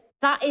she gets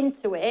that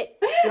into it.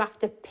 You have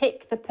to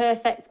pick the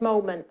perfect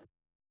moment.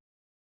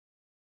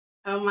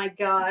 Oh my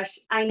gosh,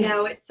 I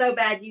know, it's so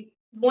bad.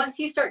 Once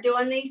you start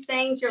doing these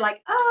things, you're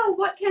like, oh,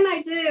 what can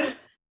I do?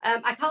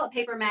 I call it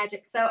paper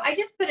magic. So I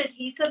just put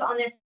adhesive on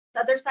this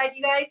other side,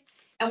 you guys.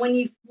 And when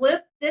you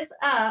flip this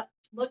up,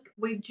 look,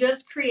 we've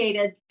just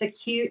created the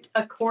cute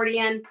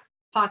accordion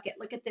pocket.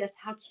 Look at this.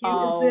 How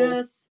cute is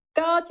this?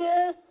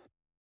 Gorgeous.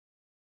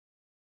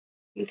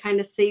 You can kind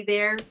of see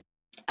there.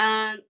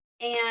 And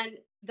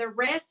the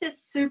rest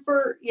is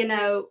super,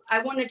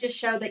 I want to just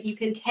show that you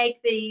can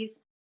take these.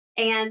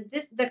 And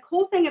the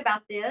cool thing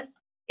about this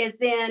is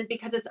then,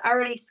 because it's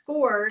already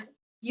scored,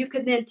 you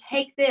could then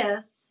take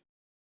this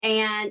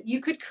and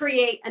you could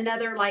create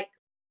another like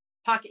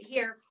pocket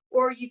here,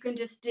 or you can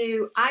just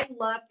do, I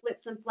love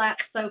flips and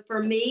flaps. So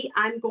for me,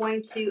 I'm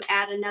going to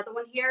add another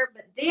one here,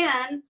 but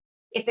then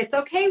if it's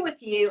okay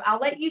with you, I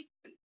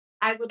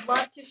would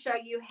love to show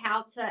you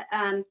how to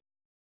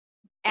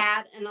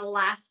add an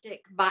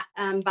elastic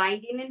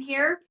binding in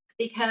here,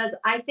 because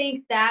I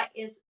think that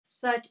is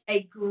such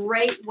a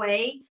great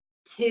way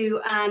to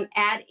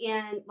add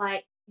in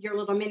like your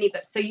little mini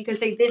book. So you can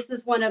say, this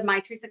is one of my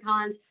Teresa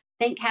Collins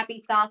Think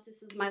Happy Thoughts.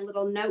 This is my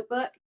little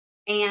notebook.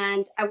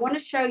 And I want to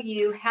show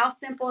you how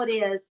simple it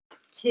is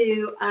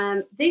to,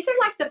 these are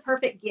like the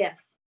perfect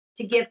gifts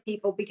to give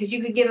people, because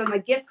you could give them a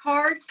gift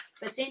card,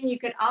 but then you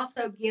could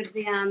also give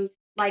them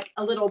like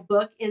a little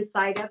book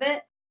inside of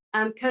it.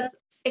 Because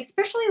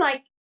especially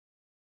like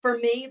for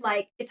me,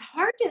 like it's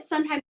hard to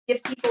sometimes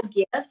give people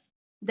gifts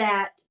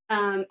that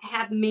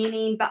have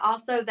meaning, but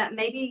also that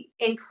maybe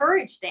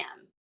encourage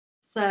them.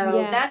 So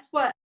Yeah. that's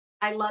what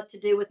I love to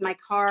do with my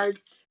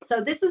cards.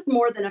 So this is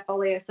more than a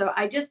folio. So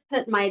I just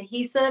put my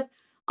adhesive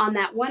on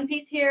that one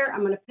piece here.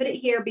 I'm going to put it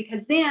here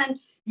because then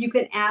you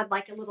can add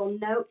like a little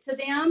note to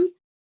them.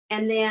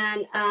 And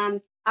then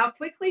I'll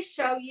quickly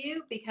show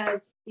you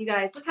because you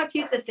guys, look how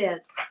cute this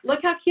is.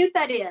 Look how cute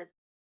that is.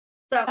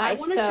 So That I is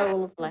want to show so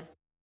lovely.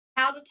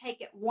 how to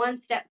take it one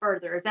step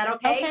further. Is that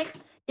okay? Okay.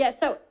 Yeah.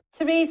 So,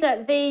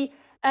 Teresa, the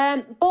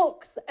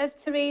books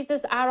of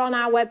Teresa's are on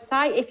our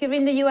website. If you're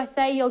in the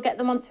USA, you'll get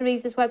them on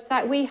Teresa's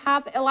website. We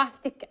have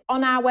elastic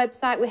on our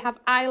website. We have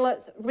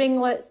eyelets,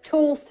 ringlets,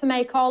 tools to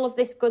make all of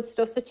this good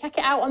stuff. So check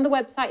it out on the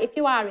website if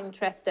you are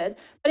interested.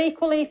 But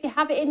equally, if you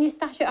have it in your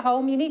stash at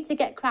home, you need to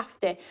get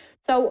crafty.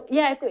 So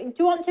yeah, do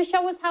you want to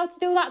show us how to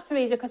do that,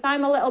 Teresa? Because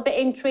I'm a little bit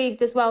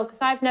intrigued as well,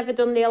 because I've never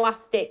done the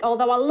elastic.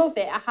 Although I love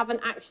it, I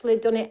haven't actually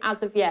done it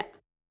as of yet.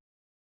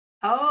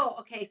 Oh,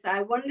 okay. So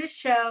I wanted to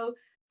show,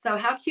 so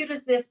how cute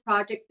is this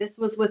project? This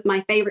was with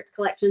my favorites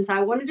collection. So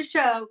I wanted to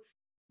show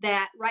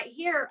that right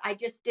here, I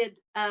just did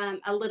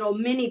a little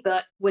mini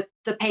book with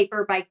the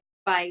paper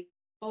by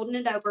folding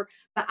it over.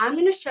 But I'm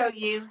going to show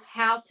you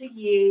how to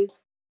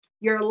use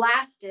your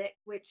elastic,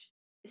 which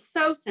is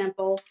so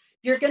simple.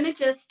 You're going to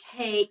just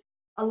take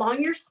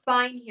along your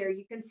spine here,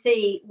 you can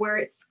see where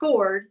it's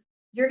scored.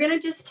 You're going to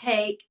just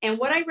take, and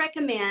what I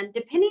recommend,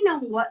 depending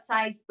on what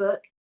size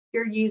book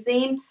you're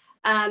using,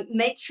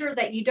 make sure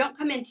that you don't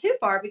come in too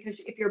far because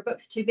if your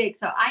book's too big.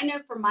 So I know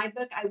for my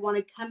book, I want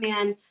to come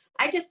in.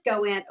 I just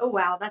go in. Oh,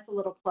 wow, that's a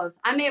little close.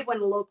 I may have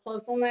went a little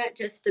close on that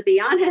just to be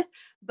honest,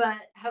 but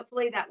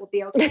hopefully that will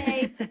be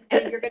okay. And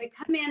then you're going to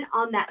come in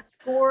on that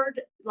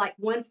scored like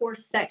 1/4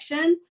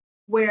 section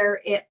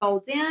where it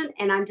folds in.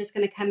 And I'm just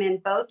going to come in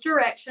both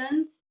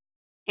directions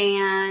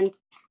and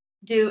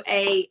do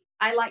I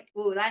like,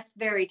 oh, that's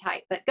very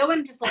tight, but go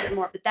in just a little bit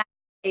more. But that's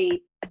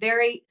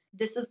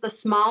this is the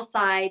small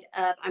side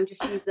of, I'm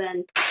just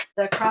using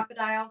the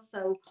crocodile.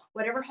 So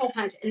whatever hole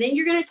punch. And then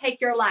you're going to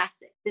take your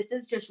elastic. This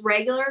is just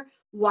regular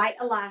white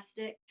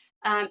elastic.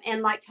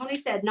 And like Toni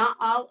said, not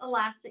all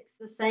elastics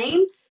the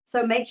same.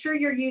 So make sure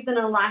you're using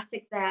an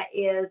elastic that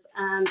is,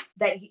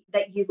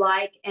 that you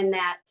like and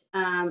that,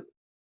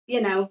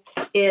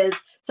 is,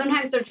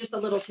 sometimes they're just a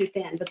little too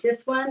thin, but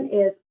this one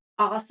is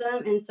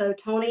awesome. And so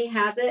Toni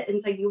has it.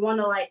 And so you want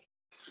to like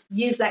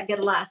use that good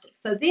elastic.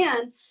 So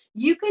then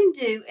you can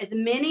do as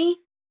many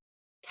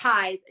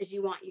ties as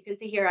you want. You can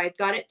see here, I've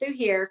got it through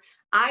here.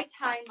 I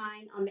tie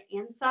mine on the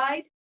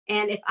inside.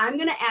 And if I'm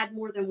going to add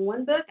more than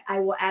one book, I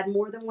will add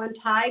more than one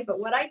tie. But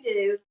what I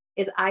do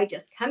is I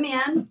just come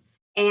in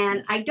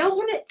and I don't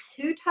want it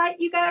too tight,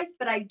 you guys,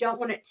 but I don't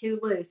want it too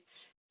loose.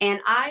 And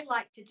I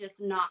like to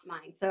just knot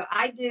mine. So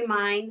I do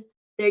mine.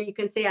 There you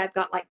can see I've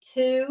got like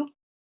 2,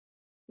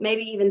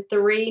 maybe even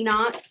 3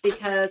 knots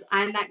because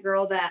I'm that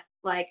girl that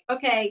like,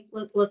 okay,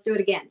 let's do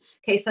it again.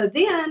 Okay, so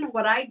then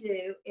what I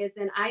do is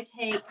then I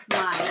take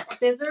my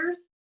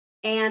scissors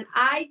and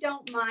I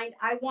don't mind.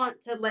 I want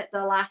to let the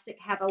elastic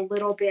have a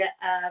little bit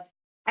of,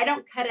 I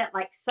don't cut it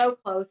like so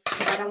close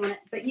because I don't want it,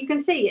 but you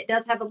can see it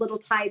does have a little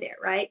tie there,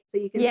 right? So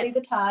you can see the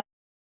tie.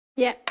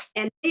 Yeah.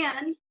 And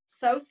then,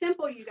 so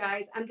simple, you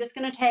guys, I'm just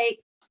going to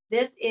take,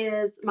 this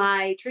is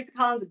my Teresa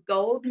Collins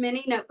gold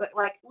mini notebook.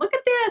 Like, look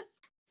at this.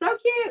 So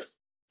cute.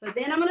 So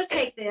then I'm going to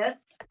take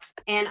this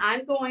and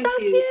I'm going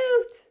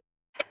to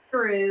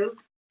through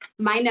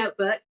my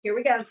notebook. Here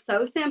we go.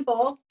 So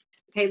simple.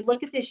 Okay,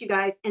 look at this, you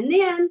guys. And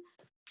then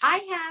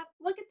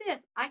look at this.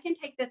 I can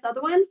take this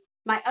other one,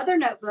 my other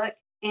notebook,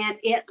 and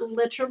it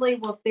literally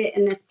will fit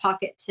in this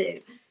pocket too.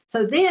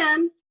 So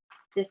then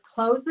this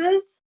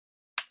closes,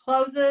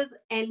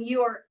 and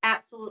you are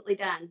absolutely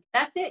done.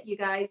 That's it, you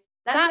guys.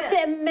 That's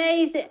it.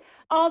 Amazing.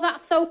 Oh,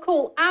 that's so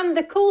cool. And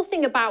the cool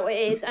thing about it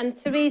is, and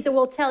Teresa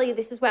will tell you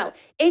this as well,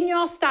 in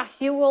your stash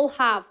you will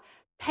have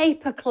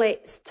paper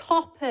clips,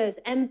 toppers,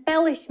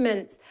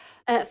 embellishments,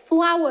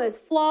 flowers,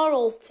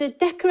 florals to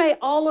decorate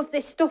all of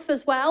this stuff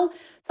as well.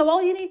 So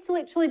all you need to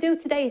literally do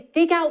today is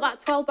dig out that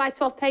 12 by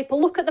 12 paper,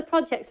 look at the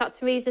projects that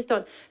Teresa's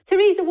done.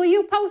 Teresa, will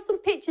you post some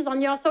pictures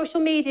on your social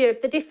media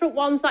of the different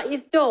ones that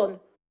you've done?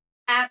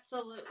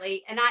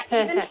 Absolutely. And I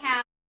even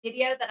have a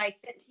video that I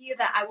sent to you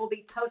that I will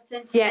be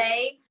posting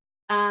today.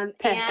 And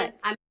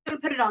I'm going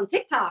to put it on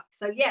TikTok.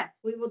 So yes,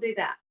 we will do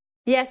that.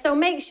 Yeah, so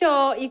make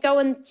sure you go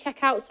and check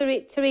out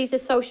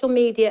Teresa's social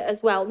media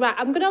as well. Right,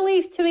 I'm going to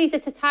leave Teresa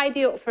to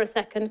tidy up for a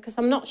second because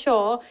I'm not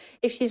sure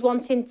if she's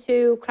wanting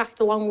to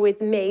craft along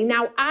with me.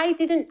 Now, I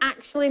didn't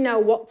actually know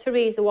what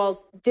Teresa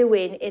was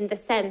doing in the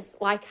sense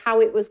like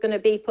how it was going to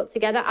be put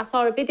together. I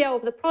saw a video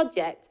of the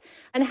project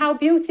and how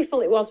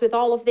beautiful it was with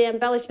all of the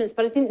embellishments,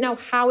 but I didn't know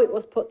how it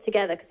was put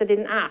together because I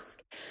didn't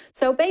ask.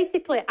 So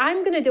basically,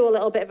 I'm going to do a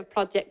little bit of a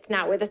project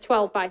now with a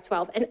 12 by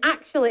 12, and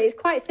actually it's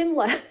quite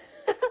similar.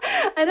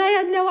 And I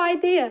had no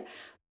idea.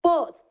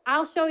 But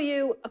I'll show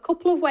you a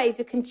couple of ways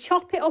we can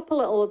chop it up a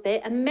little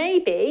bit and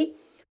maybe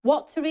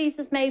what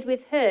Teresa's made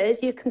with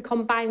hers, you can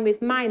combine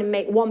with mine and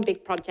make one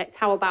big project.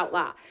 How about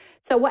that?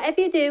 So whatever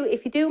you do,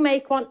 if you do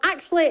make one,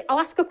 actually, I'll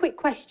ask a quick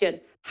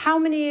question. How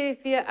many of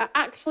you are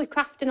actually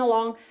crafting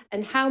along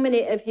and how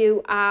many of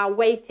you are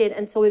waiting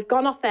until we've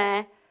gone off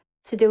air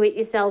to do it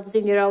yourselves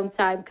in your own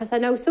time? Because I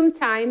know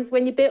sometimes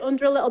when you're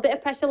under a little bit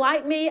of pressure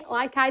like me,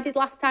 like I did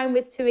last time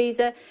with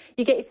Teresa,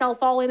 you get yourself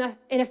all in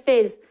a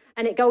fizz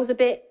and it goes a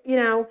bit, you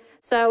know.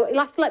 So you'll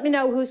have to let me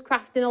know who's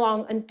crafting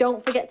along, and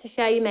don't forget to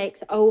share your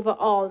makes over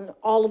on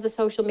all of the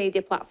social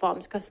media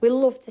platforms, because we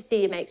love to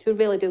see your makes. We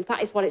really do.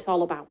 That is what it's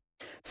all about.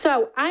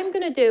 So I'm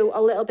going to do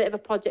a little bit of a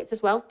project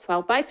as well,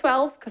 12 by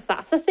 12, because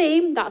that's a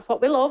theme. That's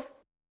what we love.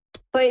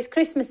 But it's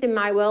Christmas in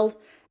my world.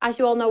 As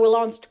you all know, we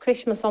launched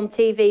Christmas on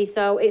TV,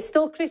 so it's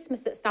still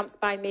Christmas at Stamps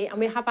by Me, and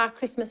we have our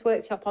Christmas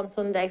workshop on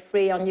Sunday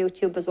free on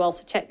YouTube as well,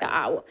 so check that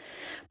out.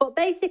 But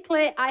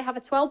basically, I have a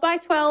 12 by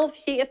 12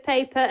 sheet of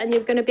paper, and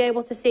you're going to be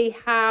able to see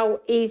how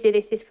easy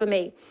this is for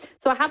me.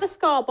 So I have a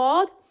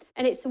scoreboard,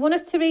 and it's one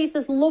of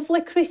Teresa's lovely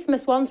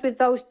Christmas ones with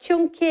those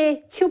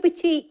chunky, chubby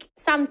cheek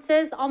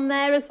Santas on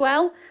there as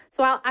well.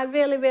 So I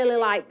really, really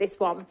like this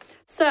one.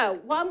 So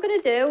what I'm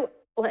going to do,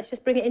 let's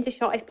just bring it into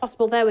shot if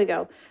possible. There we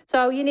go.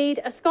 So you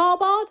need a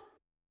scoreboard.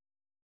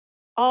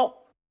 Oh,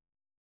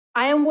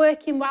 I am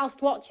working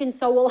whilst watching,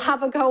 so we'll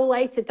have a go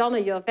later. Donna,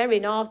 you're very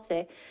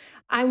naughty.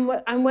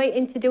 I'm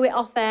waiting to do it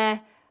off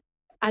air.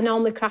 I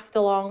normally craft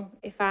along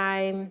if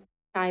I'm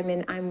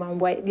timing. I'm on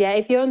wait. Yeah,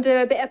 if you're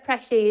under a bit of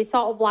pressure, you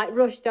sort of like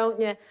rush, don't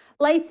you?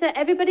 Later,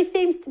 everybody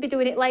seems to be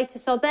doing it later.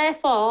 So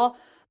therefore,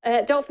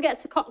 don't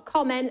forget to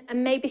comment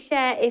and maybe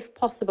share if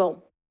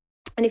possible.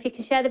 And if you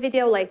can share the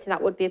video later,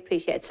 that would be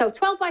appreciated. So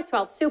 12 by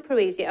 12, super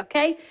easy,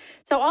 okay?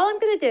 So all I'm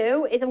going to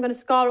do is I'm going to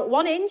score at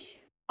 1 inch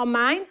on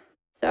mine.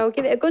 So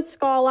give it a good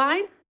score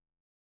line.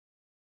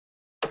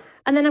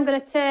 And then I'm going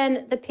to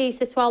turn the piece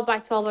of 12 by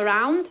 12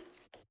 around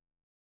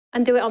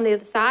and do it on the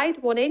other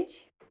side, 1 inch.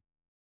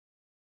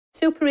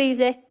 Super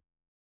easy.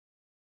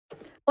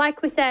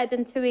 Like we said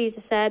and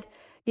Teresa said,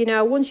 you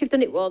know, once you've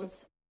done it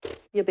once,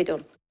 you'll be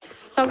done.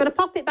 So I'm going to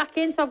pop it back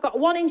in. So I've got a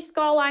 1 inch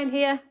score line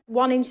here,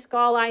 1 inch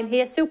score line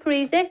here, super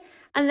easy.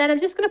 And then I'm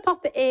just going to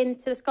pop it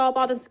into the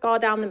scoreboard and score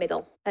down the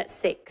middle at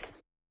 6.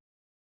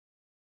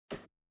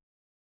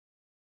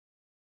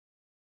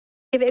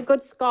 Give it a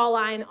good score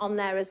line on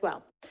there as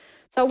well.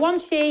 So one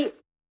sheet,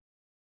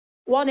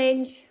 1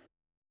 inch,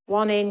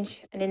 1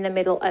 inch, and in the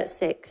middle at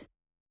 6.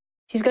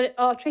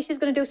 Trisha's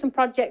going to do some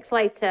projects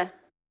later.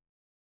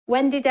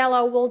 Wendy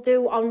Dello will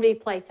do on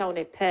replay,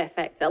 Toni.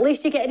 Perfect. At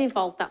least you're getting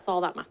involved. That's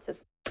all that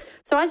matters.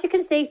 So as you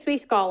can see, 3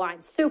 score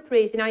lines, super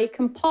easy. Now you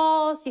can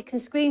pause, you can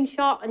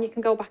screenshot, and you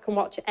can go back and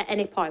watch it at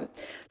any point.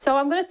 So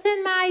I'm going to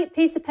turn my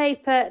piece of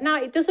paper.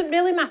 Now it doesn't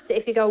really matter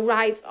if you go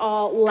right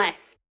or left.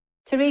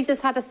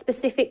 Teresa's had a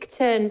specific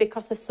turn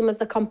because of some of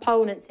the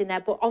components in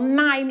there, but on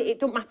mine, it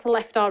don't matter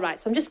left or right.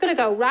 So I'm just going to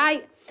go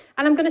right,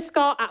 and I'm going to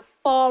score at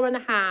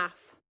 4.5.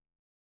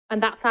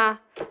 And that's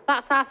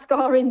our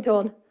scoring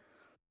done.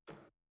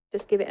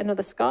 Just give it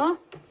another score,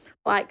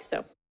 like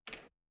so.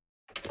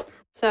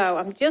 So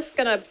I'm just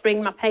going to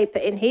bring my paper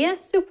in here,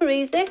 super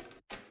easy.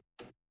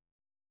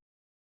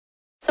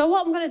 So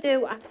what I'm going to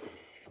do, I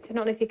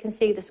don't know if you can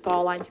see the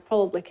score lines, you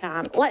probably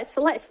can't. Let's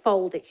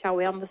fold it, shall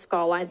we, on the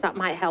score lines, that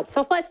might help.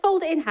 So let's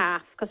fold it in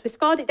half, because we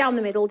scored it down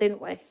the middle,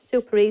 didn't we?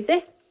 Super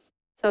easy.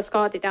 So I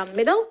scored it down the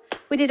middle.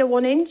 We did a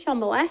 1 inch on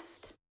the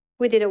left.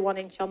 We did a 1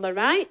 inch on the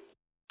right.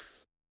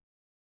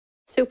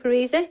 Super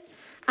easy.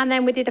 And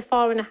then we did a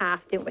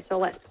 4.5, didn't we? So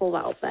let's pull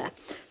that up there.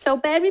 So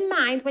bear in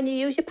mind, when you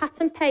use your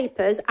pattern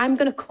papers, I'm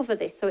going to cover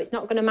this, so it's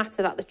not going to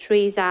matter that the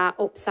trees are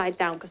upside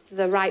down, because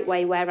they're the right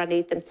way where I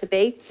need them to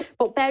be.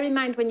 But bear in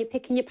mind when you're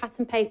picking your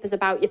pattern papers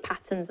about your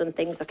patterns and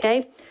things,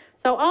 okay?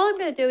 So all I'm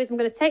going to do is I'm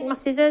going to take my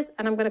scissors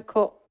and I'm going to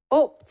cut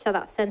up to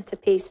that centre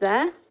piece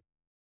there.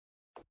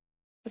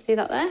 You see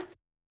that there?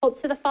 Up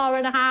to the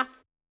 4.5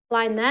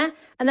 line there.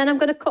 And then I'm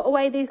going to cut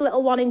away these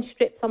little 1 inch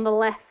strips on the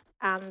left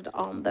and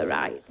on the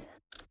right.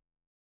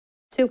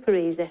 Super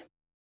easy.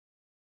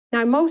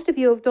 Now, most of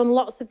you have done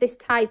lots of this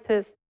type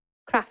of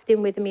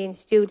crafting with me in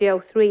Studio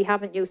 3,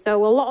 haven't you?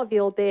 So a lot of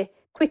you will be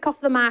quick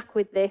off the mark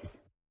with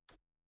this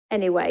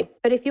anyway.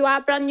 But if you are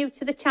brand new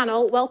to the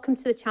channel, welcome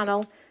to the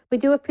channel. We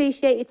do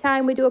appreciate your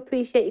time. We do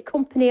appreciate your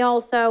company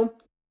also.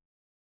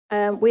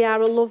 We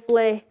are a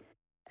lovely,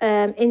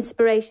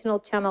 inspirational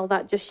channel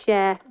that just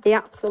share the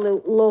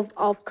absolute love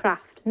of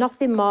craft.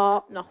 Nothing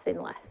more, nothing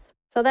less.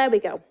 So there we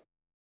go.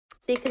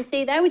 So you can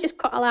see there, we just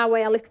cut our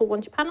way our little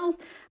bunch panels,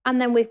 and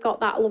then we've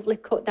got that lovely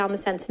cut down the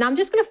centre. Now I'm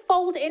just going to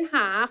fold it in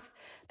half,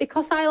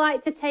 because I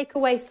like to take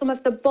away some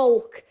of the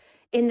bulk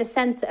in the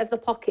centre of the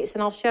pockets,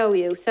 and I'll show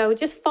you. So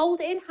just fold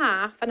it in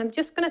half, and I'm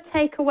just going to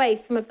take away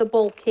some of the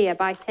bulk here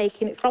by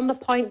taking it from the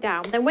point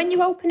down. Then when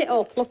you open it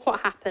up, look what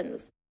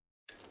happens.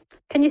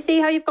 Can you see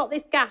how you've got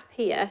this gap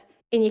here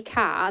in your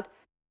card?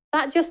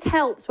 That just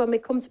helps when we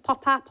come to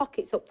pop our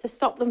pockets up to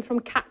stop them from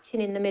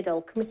catching in the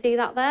middle. Can we see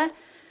that there?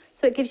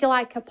 So it gives you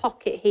like a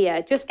pocket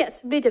here. Just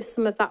gets rid of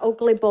some of that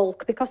ugly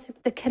bulk because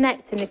the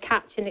connect and the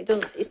catch, and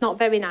it's not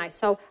very nice.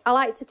 So I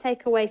like to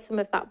take away some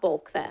of that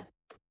bulk there.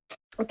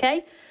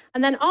 Okay,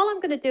 and then all I'm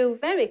going to do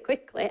very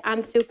quickly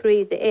and super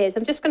easy is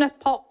I'm just going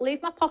to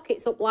leave my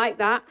pockets up like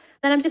that.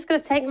 Then I'm just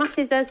going to take my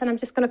scissors and I'm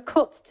just going to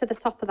cut to the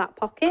top of that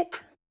pocket.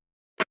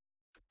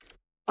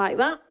 Like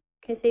that.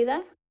 Can you see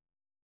there?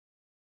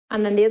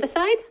 And then the other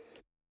side.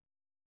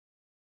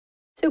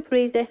 Super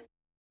easy.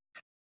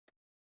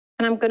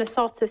 And I'm going to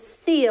sort of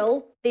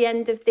seal the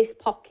end of this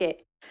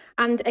pocket.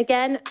 And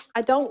again,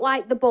 I don't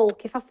like the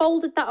bulk. If I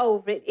folded that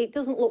over, it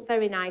doesn't look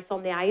very nice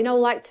on the eye. You know,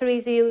 like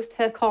Teresa used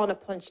her corner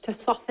punch to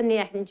soften the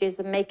edges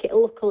and make it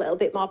look a little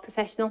bit more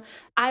professional.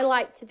 I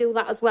like to do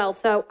that as well.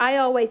 So I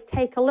always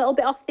take a little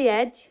bit off the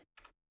edge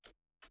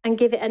and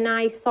give it a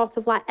nice sort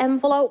of like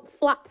envelope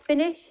flap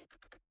finish.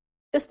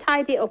 Just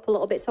tidy it up a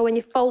little bit. So when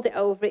you fold it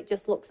over, it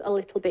just looks a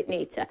little bit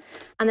neater.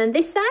 And then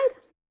this side.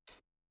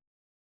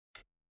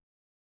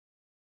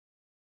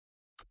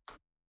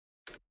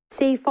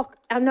 See,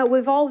 I know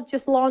we've all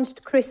just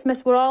launched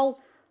Christmas. We're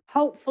all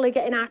hopefully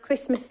getting our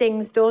Christmas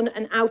things done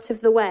and out of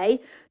the way.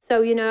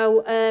 So, you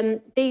know,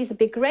 these would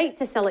be great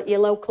to sell at your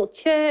local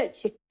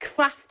church, your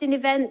crafting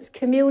events,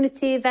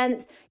 community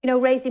events, you know,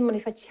 raising money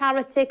for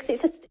charity.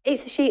 Because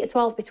it's a sheet of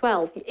 12 by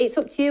 12. It's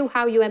up to you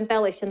how you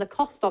embellish and the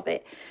cost of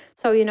it.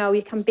 So, you know,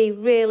 you can be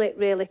really,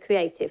 really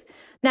creative.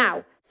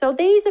 Now, so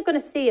these are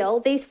going to seal,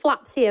 these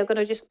flaps here are going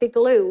to just be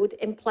glued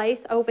in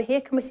place over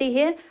here. Can we see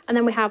here? And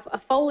then we have a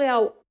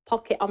folio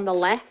pocket on the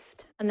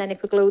left, and then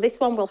if we glue this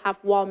one, we'll have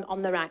one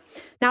on the right.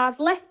 Now I've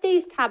left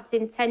these tabs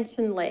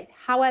intentionally.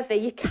 However,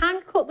 you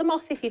can cut them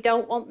off if you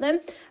don't want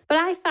them, but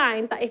I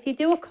find that if you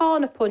do a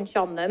corner punch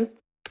on them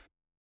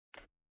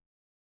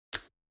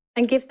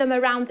and give them a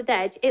rounded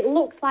edge, it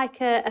looks like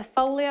a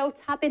folio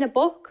tab in a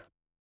book.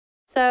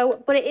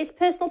 So, but it is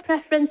personal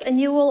preference, and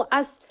you will,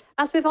 as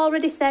we've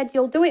already said,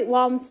 you'll do it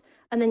once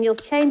and then you'll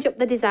change up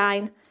the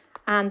design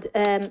and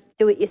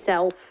do it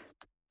yourself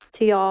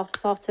to your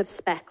sort of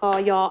spec or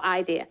your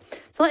idea.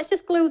 So let's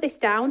just glue this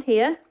down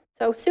here.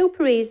 So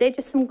super easy,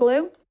 just some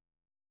glue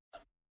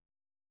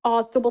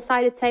or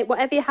double-sided tape,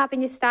 whatever you have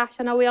in your stash.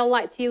 I know we all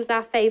like to use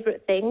our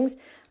favourite things.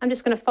 I'm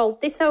just going to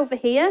fold this over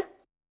here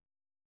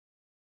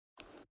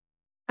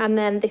and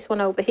then this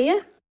one over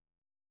here.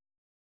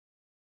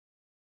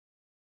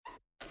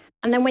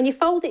 And then when you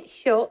fold it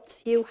shut,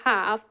 you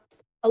have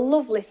a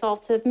lovely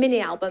sort of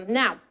mini album.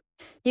 Now,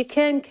 you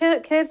can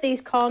curve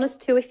these corners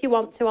too if you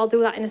want to. I'll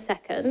do that in a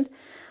second.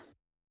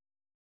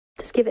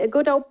 Just give it a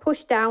good old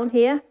push down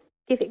here.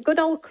 Give it a good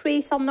old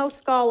crease on those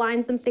score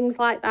lines and things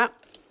like that.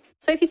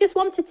 So if you just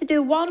wanted to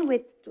do one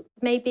with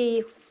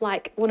maybe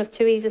like one of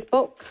Teresa's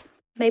books,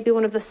 maybe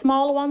one of the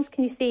smaller ones,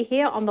 can you see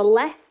here on the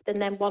left,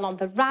 and then one on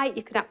the right,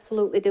 you could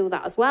absolutely do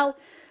that as well.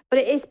 But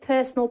it is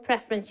personal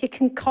preference. You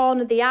can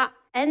corner the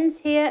ends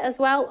here as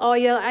well. Oh, are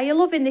you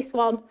loving this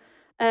one,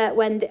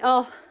 Wendy?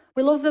 Oh,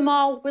 we love them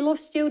all. We love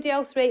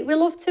Studio 3. We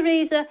love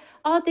Teresa.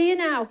 Oh, do you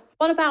now?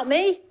 What about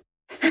me?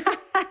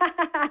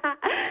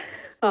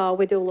 Oh,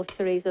 we do love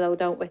Teresa though,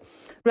 don't we?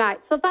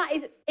 Right, so that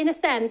is, in a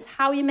sense,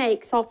 how you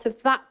make sort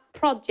of that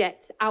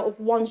project out of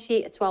one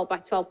sheet of 12 by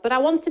 12. But I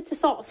wanted to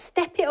sort of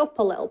step it up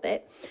a little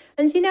bit.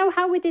 And you know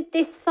how we did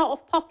this sort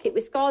of pocket?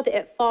 We scored it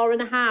at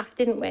 4.5,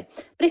 didn't we?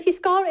 But if you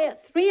score it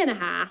at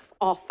 3.5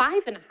 or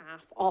 5.5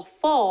 or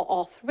 4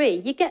 or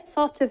 3, you get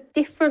sort of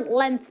different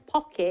length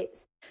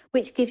pockets,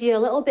 which gives you a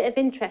little bit of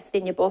interest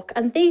in your book.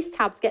 And these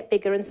tabs get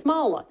bigger and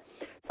smaller.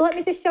 So let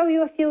me just show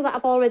you a few that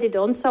I've already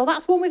done. So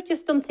that's one we've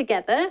just done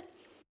together.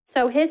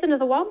 So here's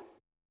another one.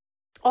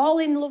 All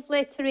in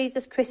lovely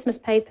Teresa's Christmas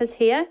papers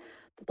here.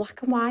 The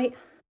black and white.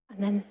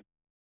 And then,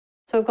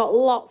 so I've got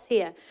lots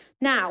here.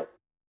 Now,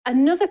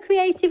 another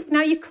creative,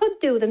 now you could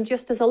do them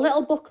just as a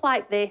little book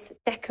like this,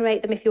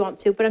 decorate them if you want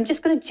to, but I'm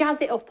just going to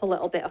jazz it up a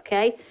little bit,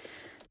 okay?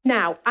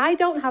 Now, I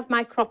don't have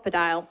my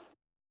crocodile,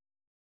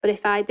 but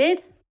if I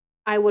did,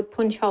 I would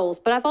punch holes.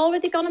 But I've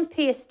already gone and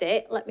pierced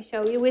it, let me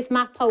show you, with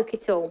my pokey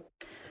tool.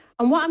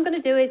 And what I'm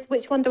going to do is,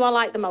 which one do I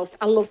like the most?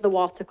 I love the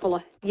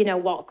watercolour. You know,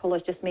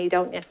 watercolour's just me,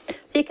 don't you?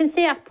 So you can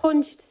see I've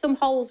punched some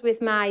holes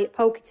with my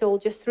pokey tool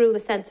just through the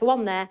centre,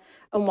 one there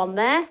and one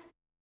there.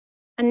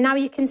 And now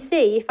you can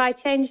see, if I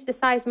change the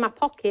size of my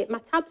pocket, my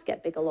tabs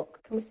get bigger,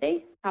 look. Can we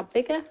see? Tab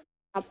bigger,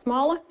 tab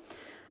smaller.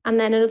 And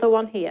then another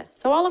one here.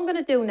 So all I'm going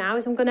to do now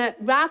is I'm going to,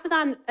 rather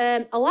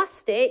than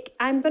elastic,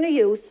 I'm going to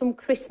use some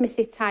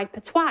Christmassy type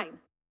of twine.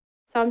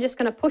 So I'm just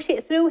going to push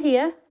it through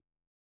here.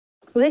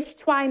 This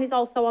twine is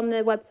also on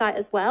the website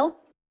as well.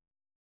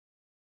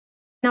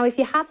 Now, if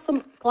you have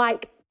some,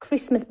 like,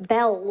 Christmas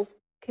bells,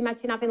 can you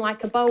imagine having,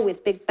 like, a bow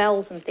with big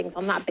bells and things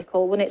on? That'd be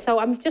cool, wouldn't it? So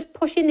I'm just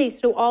pushing these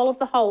through all of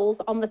the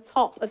holes on the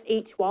top of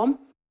each one.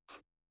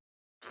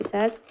 She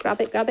says,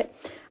 grab it.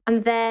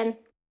 And then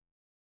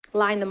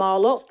line them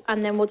all up.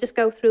 And then we'll just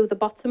go through the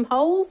bottom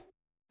holes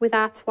with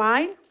our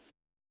twine.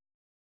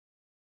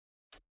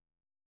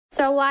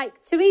 So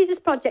like Teresa's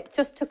project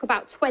just took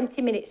about 20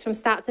 minutes from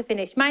start to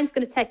finish. Mine's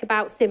going to take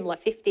about similar,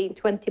 15,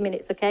 20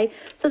 minutes, okay?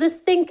 So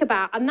just think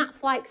about, and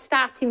that's like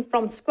starting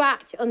from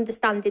scratch,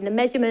 understanding the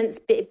measurements,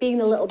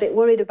 being a little bit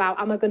worried about,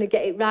 am I going to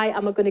get it right?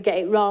 Am I going to get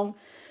it wrong?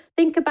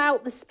 Think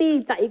about the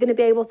speed that you're going to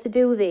be able to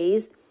do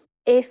these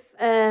if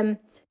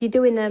you're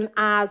doing them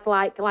as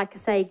like I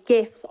say,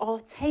 gifts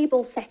or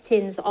table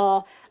settings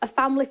or a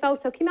family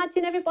photo. Can you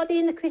imagine everybody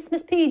in the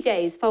Christmas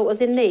PJs, photos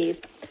in these?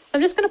 So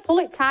I'm just going to pull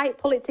it tight,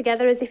 pull it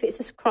together as if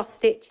it's a cross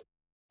stitch,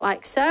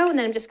 like so. And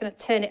then I'm just going to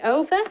turn it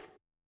over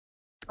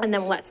and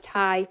then let's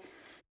tie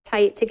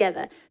it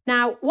together.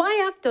 Now, what I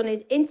have done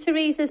is in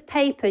Teresa's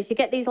papers, you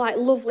get these like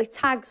lovely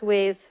tags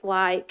with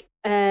like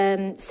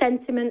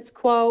sentiments,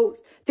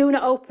 quotes, do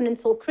not open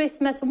until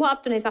Christmas. And what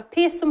I've done is I've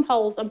pierced some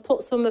holes and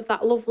put some of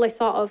that lovely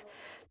sort of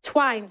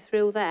twine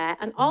through there.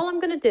 And all I'm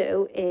going to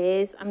do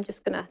is I'm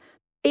just going to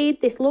feed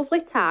this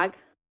lovely tag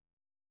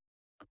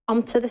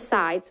onto the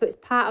side so it's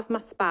part of my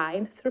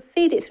spine.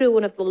 Feed it through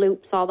one of the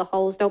loops or the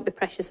holes. Don't be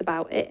precious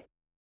about it.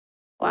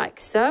 Like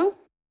so.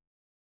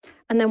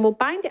 And then we'll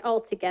bind it all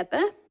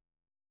together.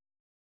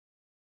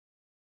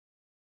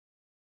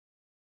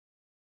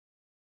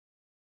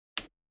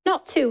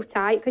 Not too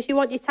tight because you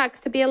want your tags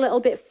to be a little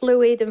bit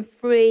fluid and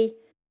free.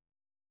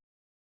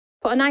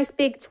 Put a nice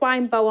big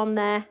twine bow on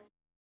there.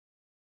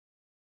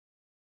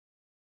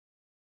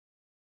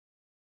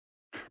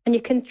 And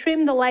you can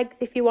trim the legs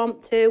if you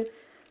want to.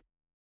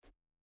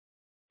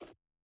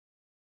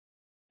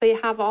 So you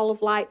have all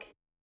of like,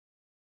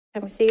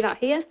 can we see that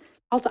here?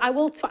 I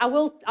will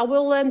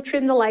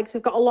trim the legs.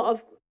 We've got a lot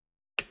of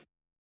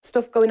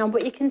stuff going on,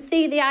 but you can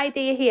see the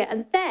idea here.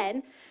 And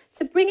then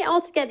to bring it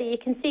all together, you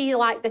can see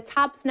like the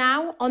tabs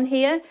now on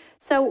here.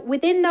 So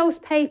within those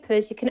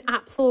papers, you can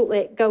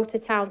absolutely go to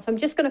town. So I'm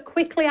just going to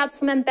quickly add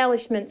some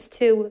embellishments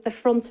to the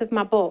front of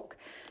my book.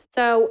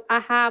 So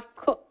I have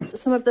cut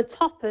some of the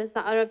toppers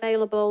that are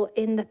available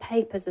in the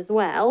papers as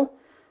well.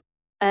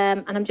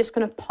 And I'm just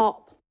going to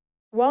pop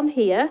one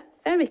here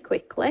very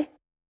quickly,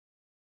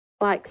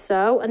 like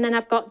so. And then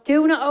I've got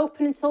do not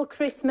open until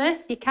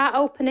Christmas. You can't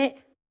open it.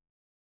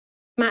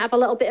 Might have a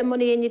little bit of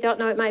money in, you don't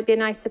know, it might be a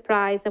nice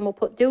surprise. Then we'll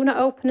put do not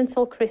open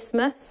until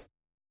Christmas.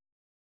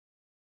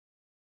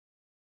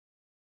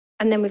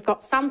 And then we've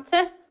got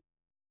Santa.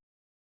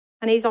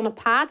 And he's on a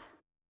pad.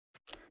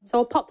 So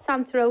I'll pop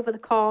Santa over the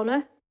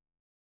corner.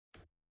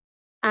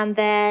 And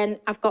then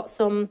I've got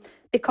some,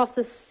 because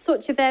there's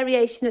such a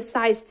variation of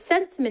sized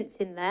sentiments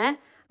in there,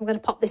 I'm going to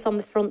pop this on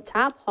the front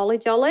tab, Holly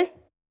Jolly.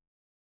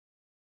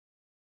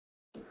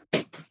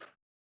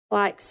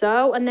 Like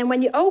so. And then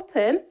when you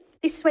open,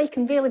 this is where you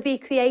can really be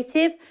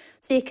creative.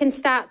 So you can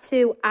start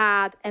to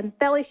add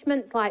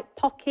embellishments like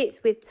pockets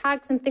with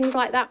tags and things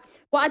like that.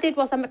 What I did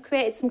was I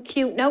created some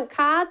cute note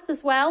cards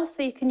as well.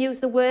 So you can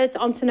use the words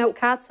onto note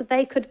cards so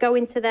they could go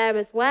into there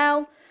as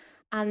well.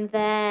 And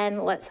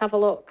then let's have a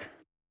look.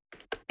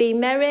 Be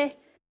merry.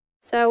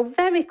 So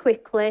very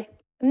quickly,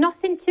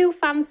 nothing too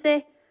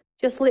fancy,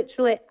 just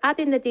literally add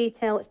in the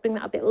detail. Let's bring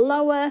that a bit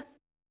lower.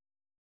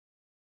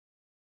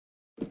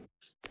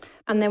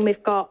 And then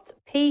we've got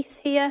peace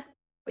here,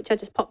 which I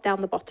just popped down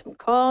the bottom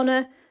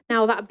corner.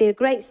 Now that would be a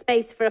great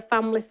space for a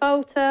family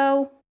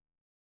photo.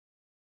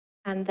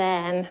 And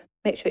then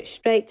make sure it's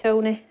straight,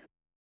 Toni.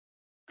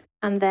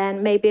 And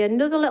then maybe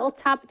another little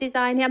tab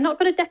design here. I'm not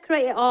going to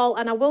decorate it all,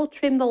 and I will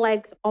trim the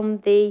legs on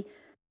the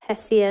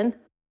Hessian.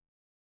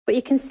 But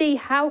you can see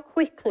how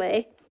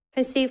quickly, you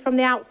can see from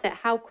the outset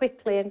how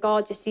quickly and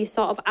gorgeous your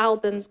sort of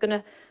album's going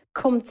to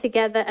come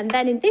together. And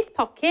then in this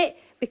pocket,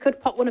 we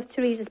could pop one of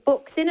Teresa's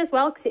books in as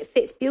well because it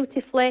fits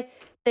beautifully.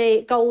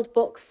 The gold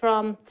book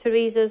from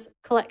Teresa's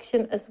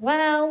collection as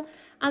well.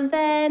 And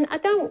then I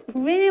don't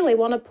really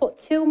want to put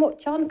too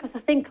much on because I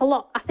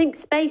think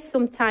space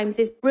sometimes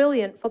is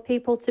brilliant for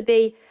people to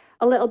be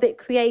a little bit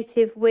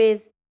creative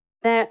with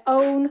their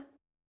own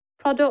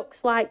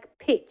products like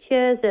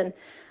pictures and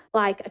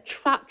like a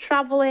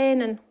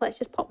traveling. And let's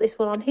just pop this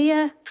one on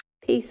here,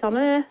 Peace on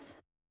Earth.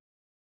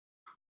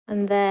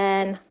 And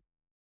then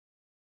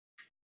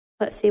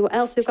let's see what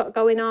else we've got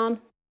going on.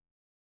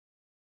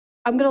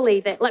 I'm going to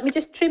leave it. Let me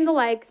just trim the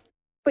legs.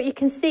 But you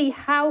can see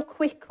how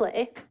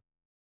quickly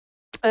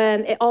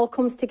it all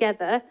comes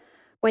together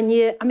when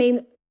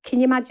can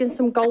you imagine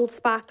some gold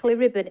sparkly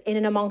ribbon in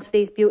and amongst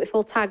these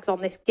beautiful tags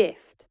on this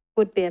gift?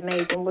 Would be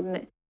amazing, wouldn't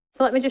it?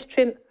 So let me just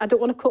trim. I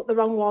don't want to cut the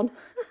wrong one.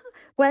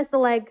 Where's the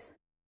legs?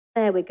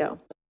 There we go.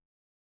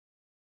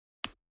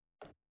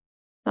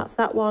 That's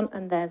that one,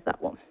 and there's that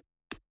one.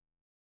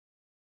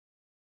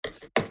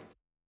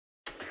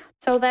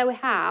 So there we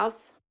have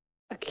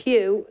a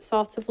cute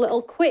sort of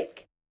little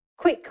quick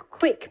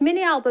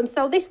mini album.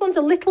 So this one's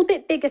a little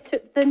bit bigger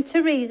than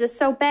Teresa's,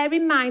 so bear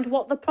in mind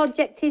what the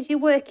project is you're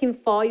working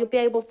for. You'll be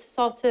able to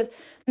sort of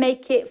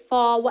make it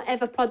for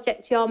whatever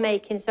project you're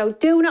making. So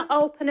do not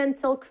open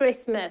until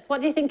Christmas.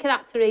 What do you think of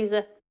that,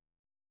 Teresa?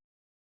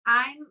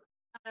 I'm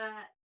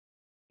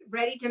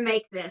ready to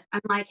make this.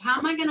 I'm like, how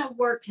am I going to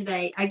work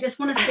today? I just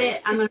want to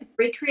sit. I'm going to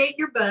recreate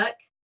your book.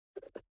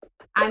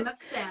 I'm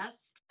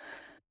obsessed.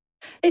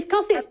 It's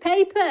because it's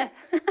paper.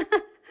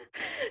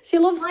 She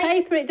loves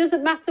paper. It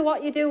doesn't matter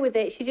what you do with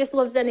it. She just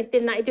loves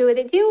anything that you do with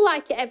it. Do you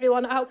like it,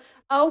 everyone?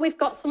 Oh, we've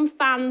got some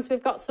fans.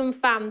 We've got some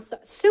fans.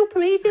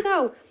 Super easy,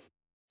 though.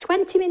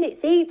 20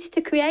 minutes each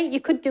to create. You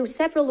could do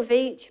several of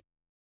each.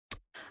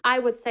 I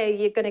would say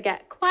you're going to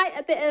get quite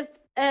a bit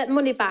of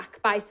money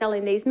back by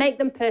selling these. Make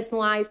them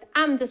personalised,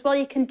 and as well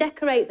you can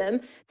decorate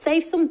them,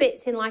 save some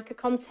bits in like a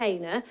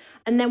container,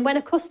 and then when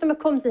a customer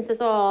comes and says,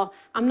 oh,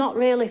 I'm not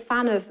really a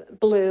fan of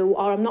blue,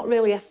 or I'm not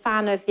really a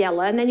fan of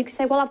yellow, and then you can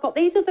say, well, I've got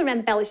these other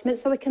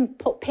embellishments, so we can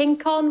put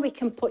pink on, we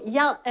can put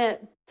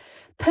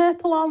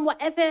purple on,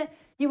 whatever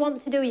you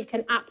want to do, you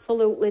can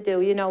absolutely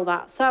do, you know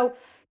that. So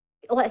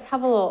let's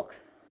have a look.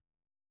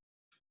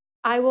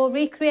 I will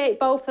recreate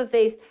both of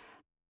these.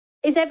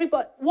 Is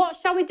everybody, what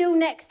shall we do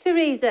next,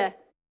 Teresa?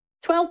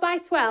 12 by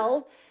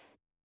 12.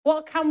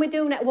 What can we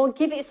do next? We'll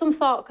give it some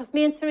thought, because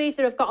me and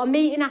Teresa have got a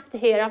meeting after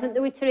here, haven't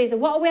we, Teresa?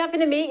 What are we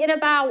having a meeting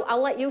about?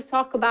 I'll let you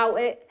talk about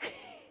it.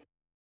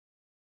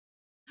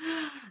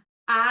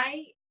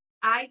 I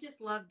just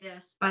love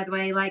this, by the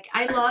way. Like,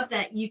 I love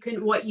that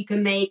what you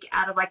can make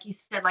out of, like you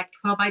said, like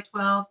 12 by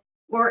 12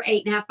 or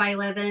 8.5 by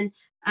 11.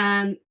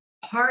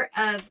 Part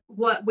of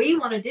what we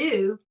want to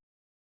do.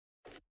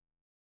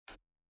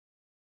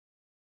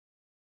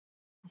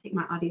 I think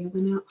my audio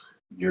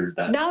went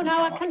out. No,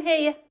 I can hear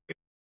you.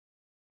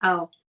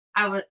 Oh,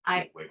 I'm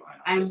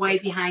way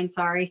behind.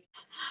 Sorry.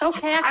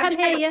 Okay, I can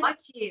hear you. I'm trying to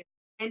watch you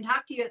and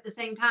talk to you at the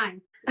same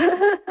time.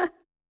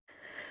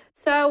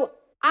 So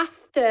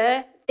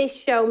after this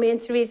show, me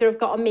and Teresa have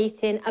got a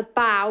meeting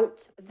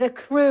about the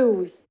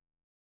cruise.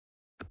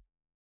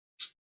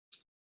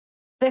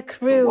 The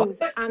cruise.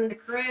 And the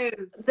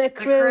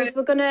cruise.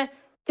 We're going to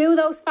do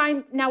those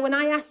fine. Now, when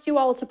I asked you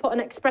all to put an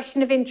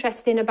expression of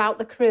interest in about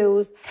the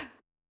cruise,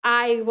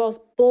 I was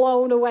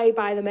blown away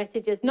by the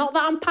messages. Not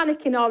that I'm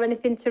panicking or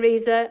anything,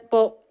 Teresa,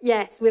 but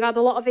yes, we've had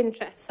a lot of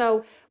interest.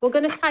 So we're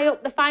going to tie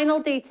up the final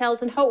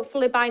details, and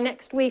hopefully by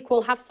next week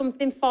we'll have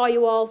something for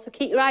you all. So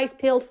keep your eyes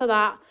peeled for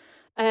that.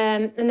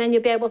 And then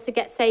you'll be able to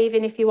get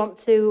saving if you want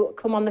to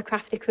come on the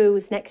Crafty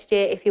Cruise next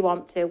year, if you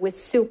want to. We're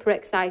super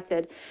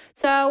excited.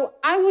 So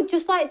I would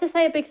just like to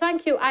say a big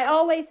thank you. I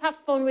always have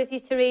fun with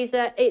you,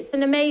 Teresa. It's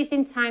an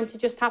amazing time to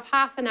just have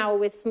half an hour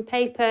with some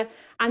paper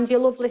and your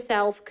lovely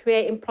self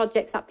creating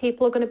projects that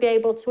people are going to be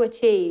able to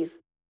achieve.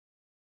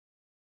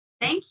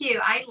 Thank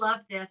you. I love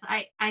this.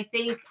 I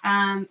think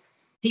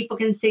people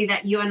can see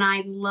that you and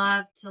I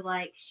love to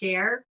like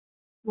share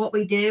what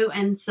we do,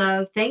 and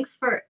so thanks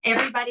for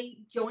everybody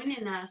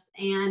joining us,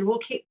 and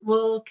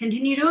we'll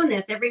continue doing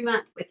this every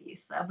month with you,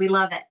 so we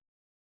love it.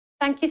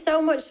 Thank you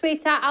so much,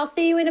 sweetheart. I'll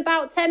see you in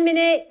about 10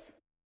 minutes.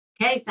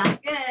 Okay,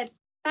 sounds good.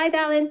 Bye,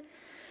 darling.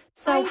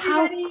 So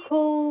how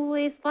cool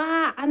is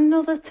that?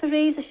 Another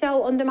Teresa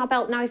show under my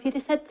belt. Now, if you'd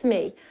have said to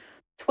me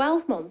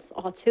 12 months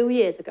or 2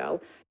 years ago,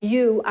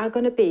 you are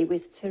going to be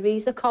with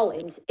Teresa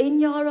Collins in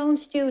your own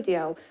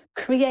studio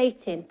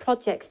creating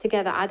projects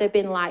together, I'd have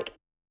been like,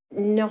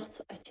 not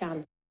a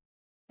chance.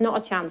 Not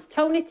a chance.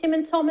 Toni, Tim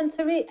and Tom and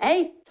Teresa.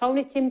 Hey,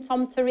 Toni, Tim,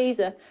 Tom,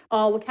 Teresa.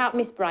 Oh, we can't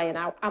miss Brian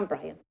out. I'm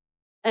Brian.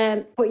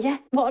 But yeah,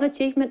 what an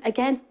achievement.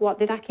 Again, what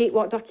do I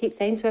keep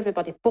saying to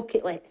everybody?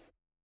 Bucket list.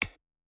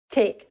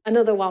 Tick.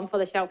 Another one for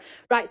the show.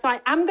 Right, so I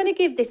am going to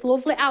give this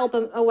lovely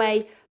album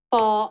away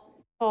for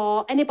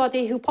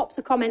anybody who pops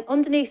a comment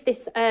underneath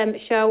this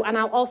show, and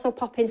I'll also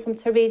pop in some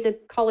Teresa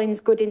Collins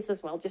goodies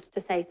as well, just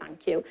to say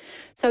thank you.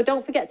 So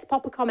don't forget to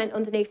pop a comment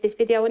underneath this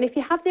video, and if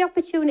you have the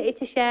opportunity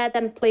to share,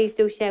 then please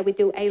do share. We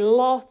do a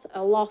lot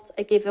of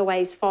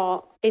giveaways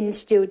for in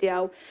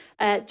studio,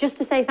 just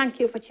to say thank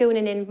you for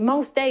tuning in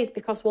most days,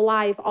 because we're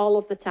live all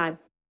of the time.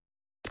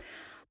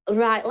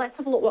 Right, let's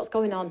have a look what's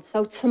going on.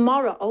 So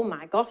tomorrow, oh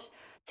my gosh,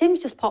 Tim's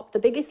just popped the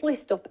biggest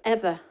list up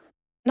ever.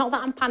 Not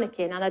that I'm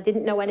panicking and I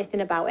didn't know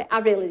anything about it. I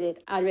really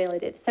did.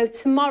 So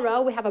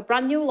tomorrow we have a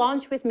brand new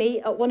launch with me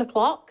at 1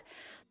 o'clock.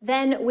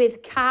 Then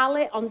with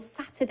Carly on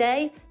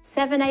Saturday,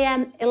 7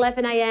 a.m,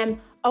 11 a.m,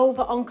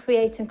 over on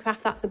Create and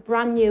Craft. That's a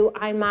brand new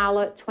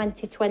iMarla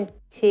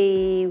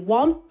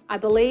 2021, I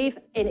believe,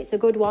 and it's a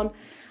good one.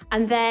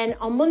 And then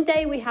on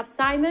Monday we have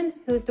Simon,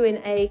 who's doing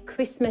a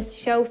Christmas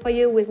show for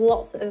you with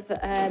lots of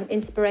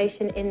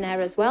inspiration in there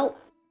as well.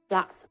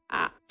 That's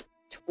at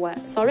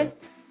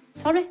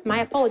Sorry,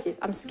 my apologies.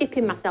 I'm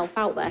skipping myself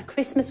out there.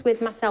 Christmas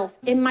with myself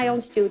in my own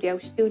studio,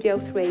 Studio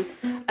 3,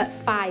 at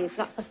 5.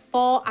 That's a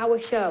 4-hour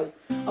show,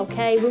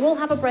 okay? We will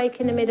have a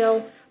break in the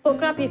middle, but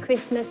grab your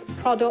Christmas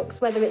products,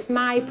 whether it's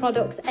my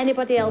products,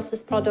 anybody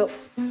else's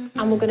products,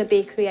 and we're going to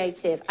be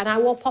creative. And I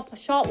will pop a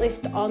short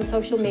list on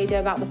social media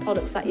about the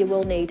products that you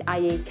will need,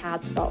 i.e.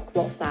 cardstock,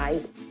 what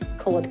size,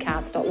 coloured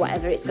cardstock,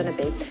 whatever it's going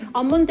to be.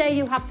 On Monday,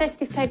 you have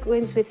Festive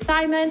Penguins with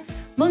Simon.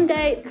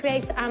 Monday,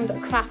 Create and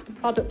Craft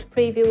product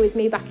preview with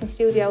me back in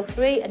Studio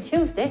 3. And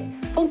Tuesday,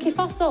 Funky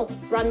Fossil,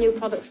 brand new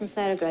product from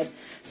Sarah Gray.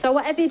 So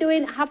whatever you're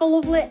doing, have a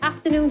lovely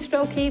afternoon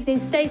stroke evening.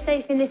 Stay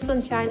safe in this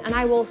sunshine, and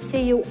I will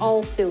see you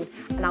all soon.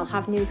 And I'll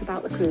have news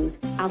about the cruise.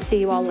 I'll see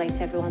you all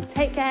later, everyone.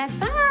 Take care.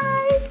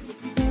 Bye.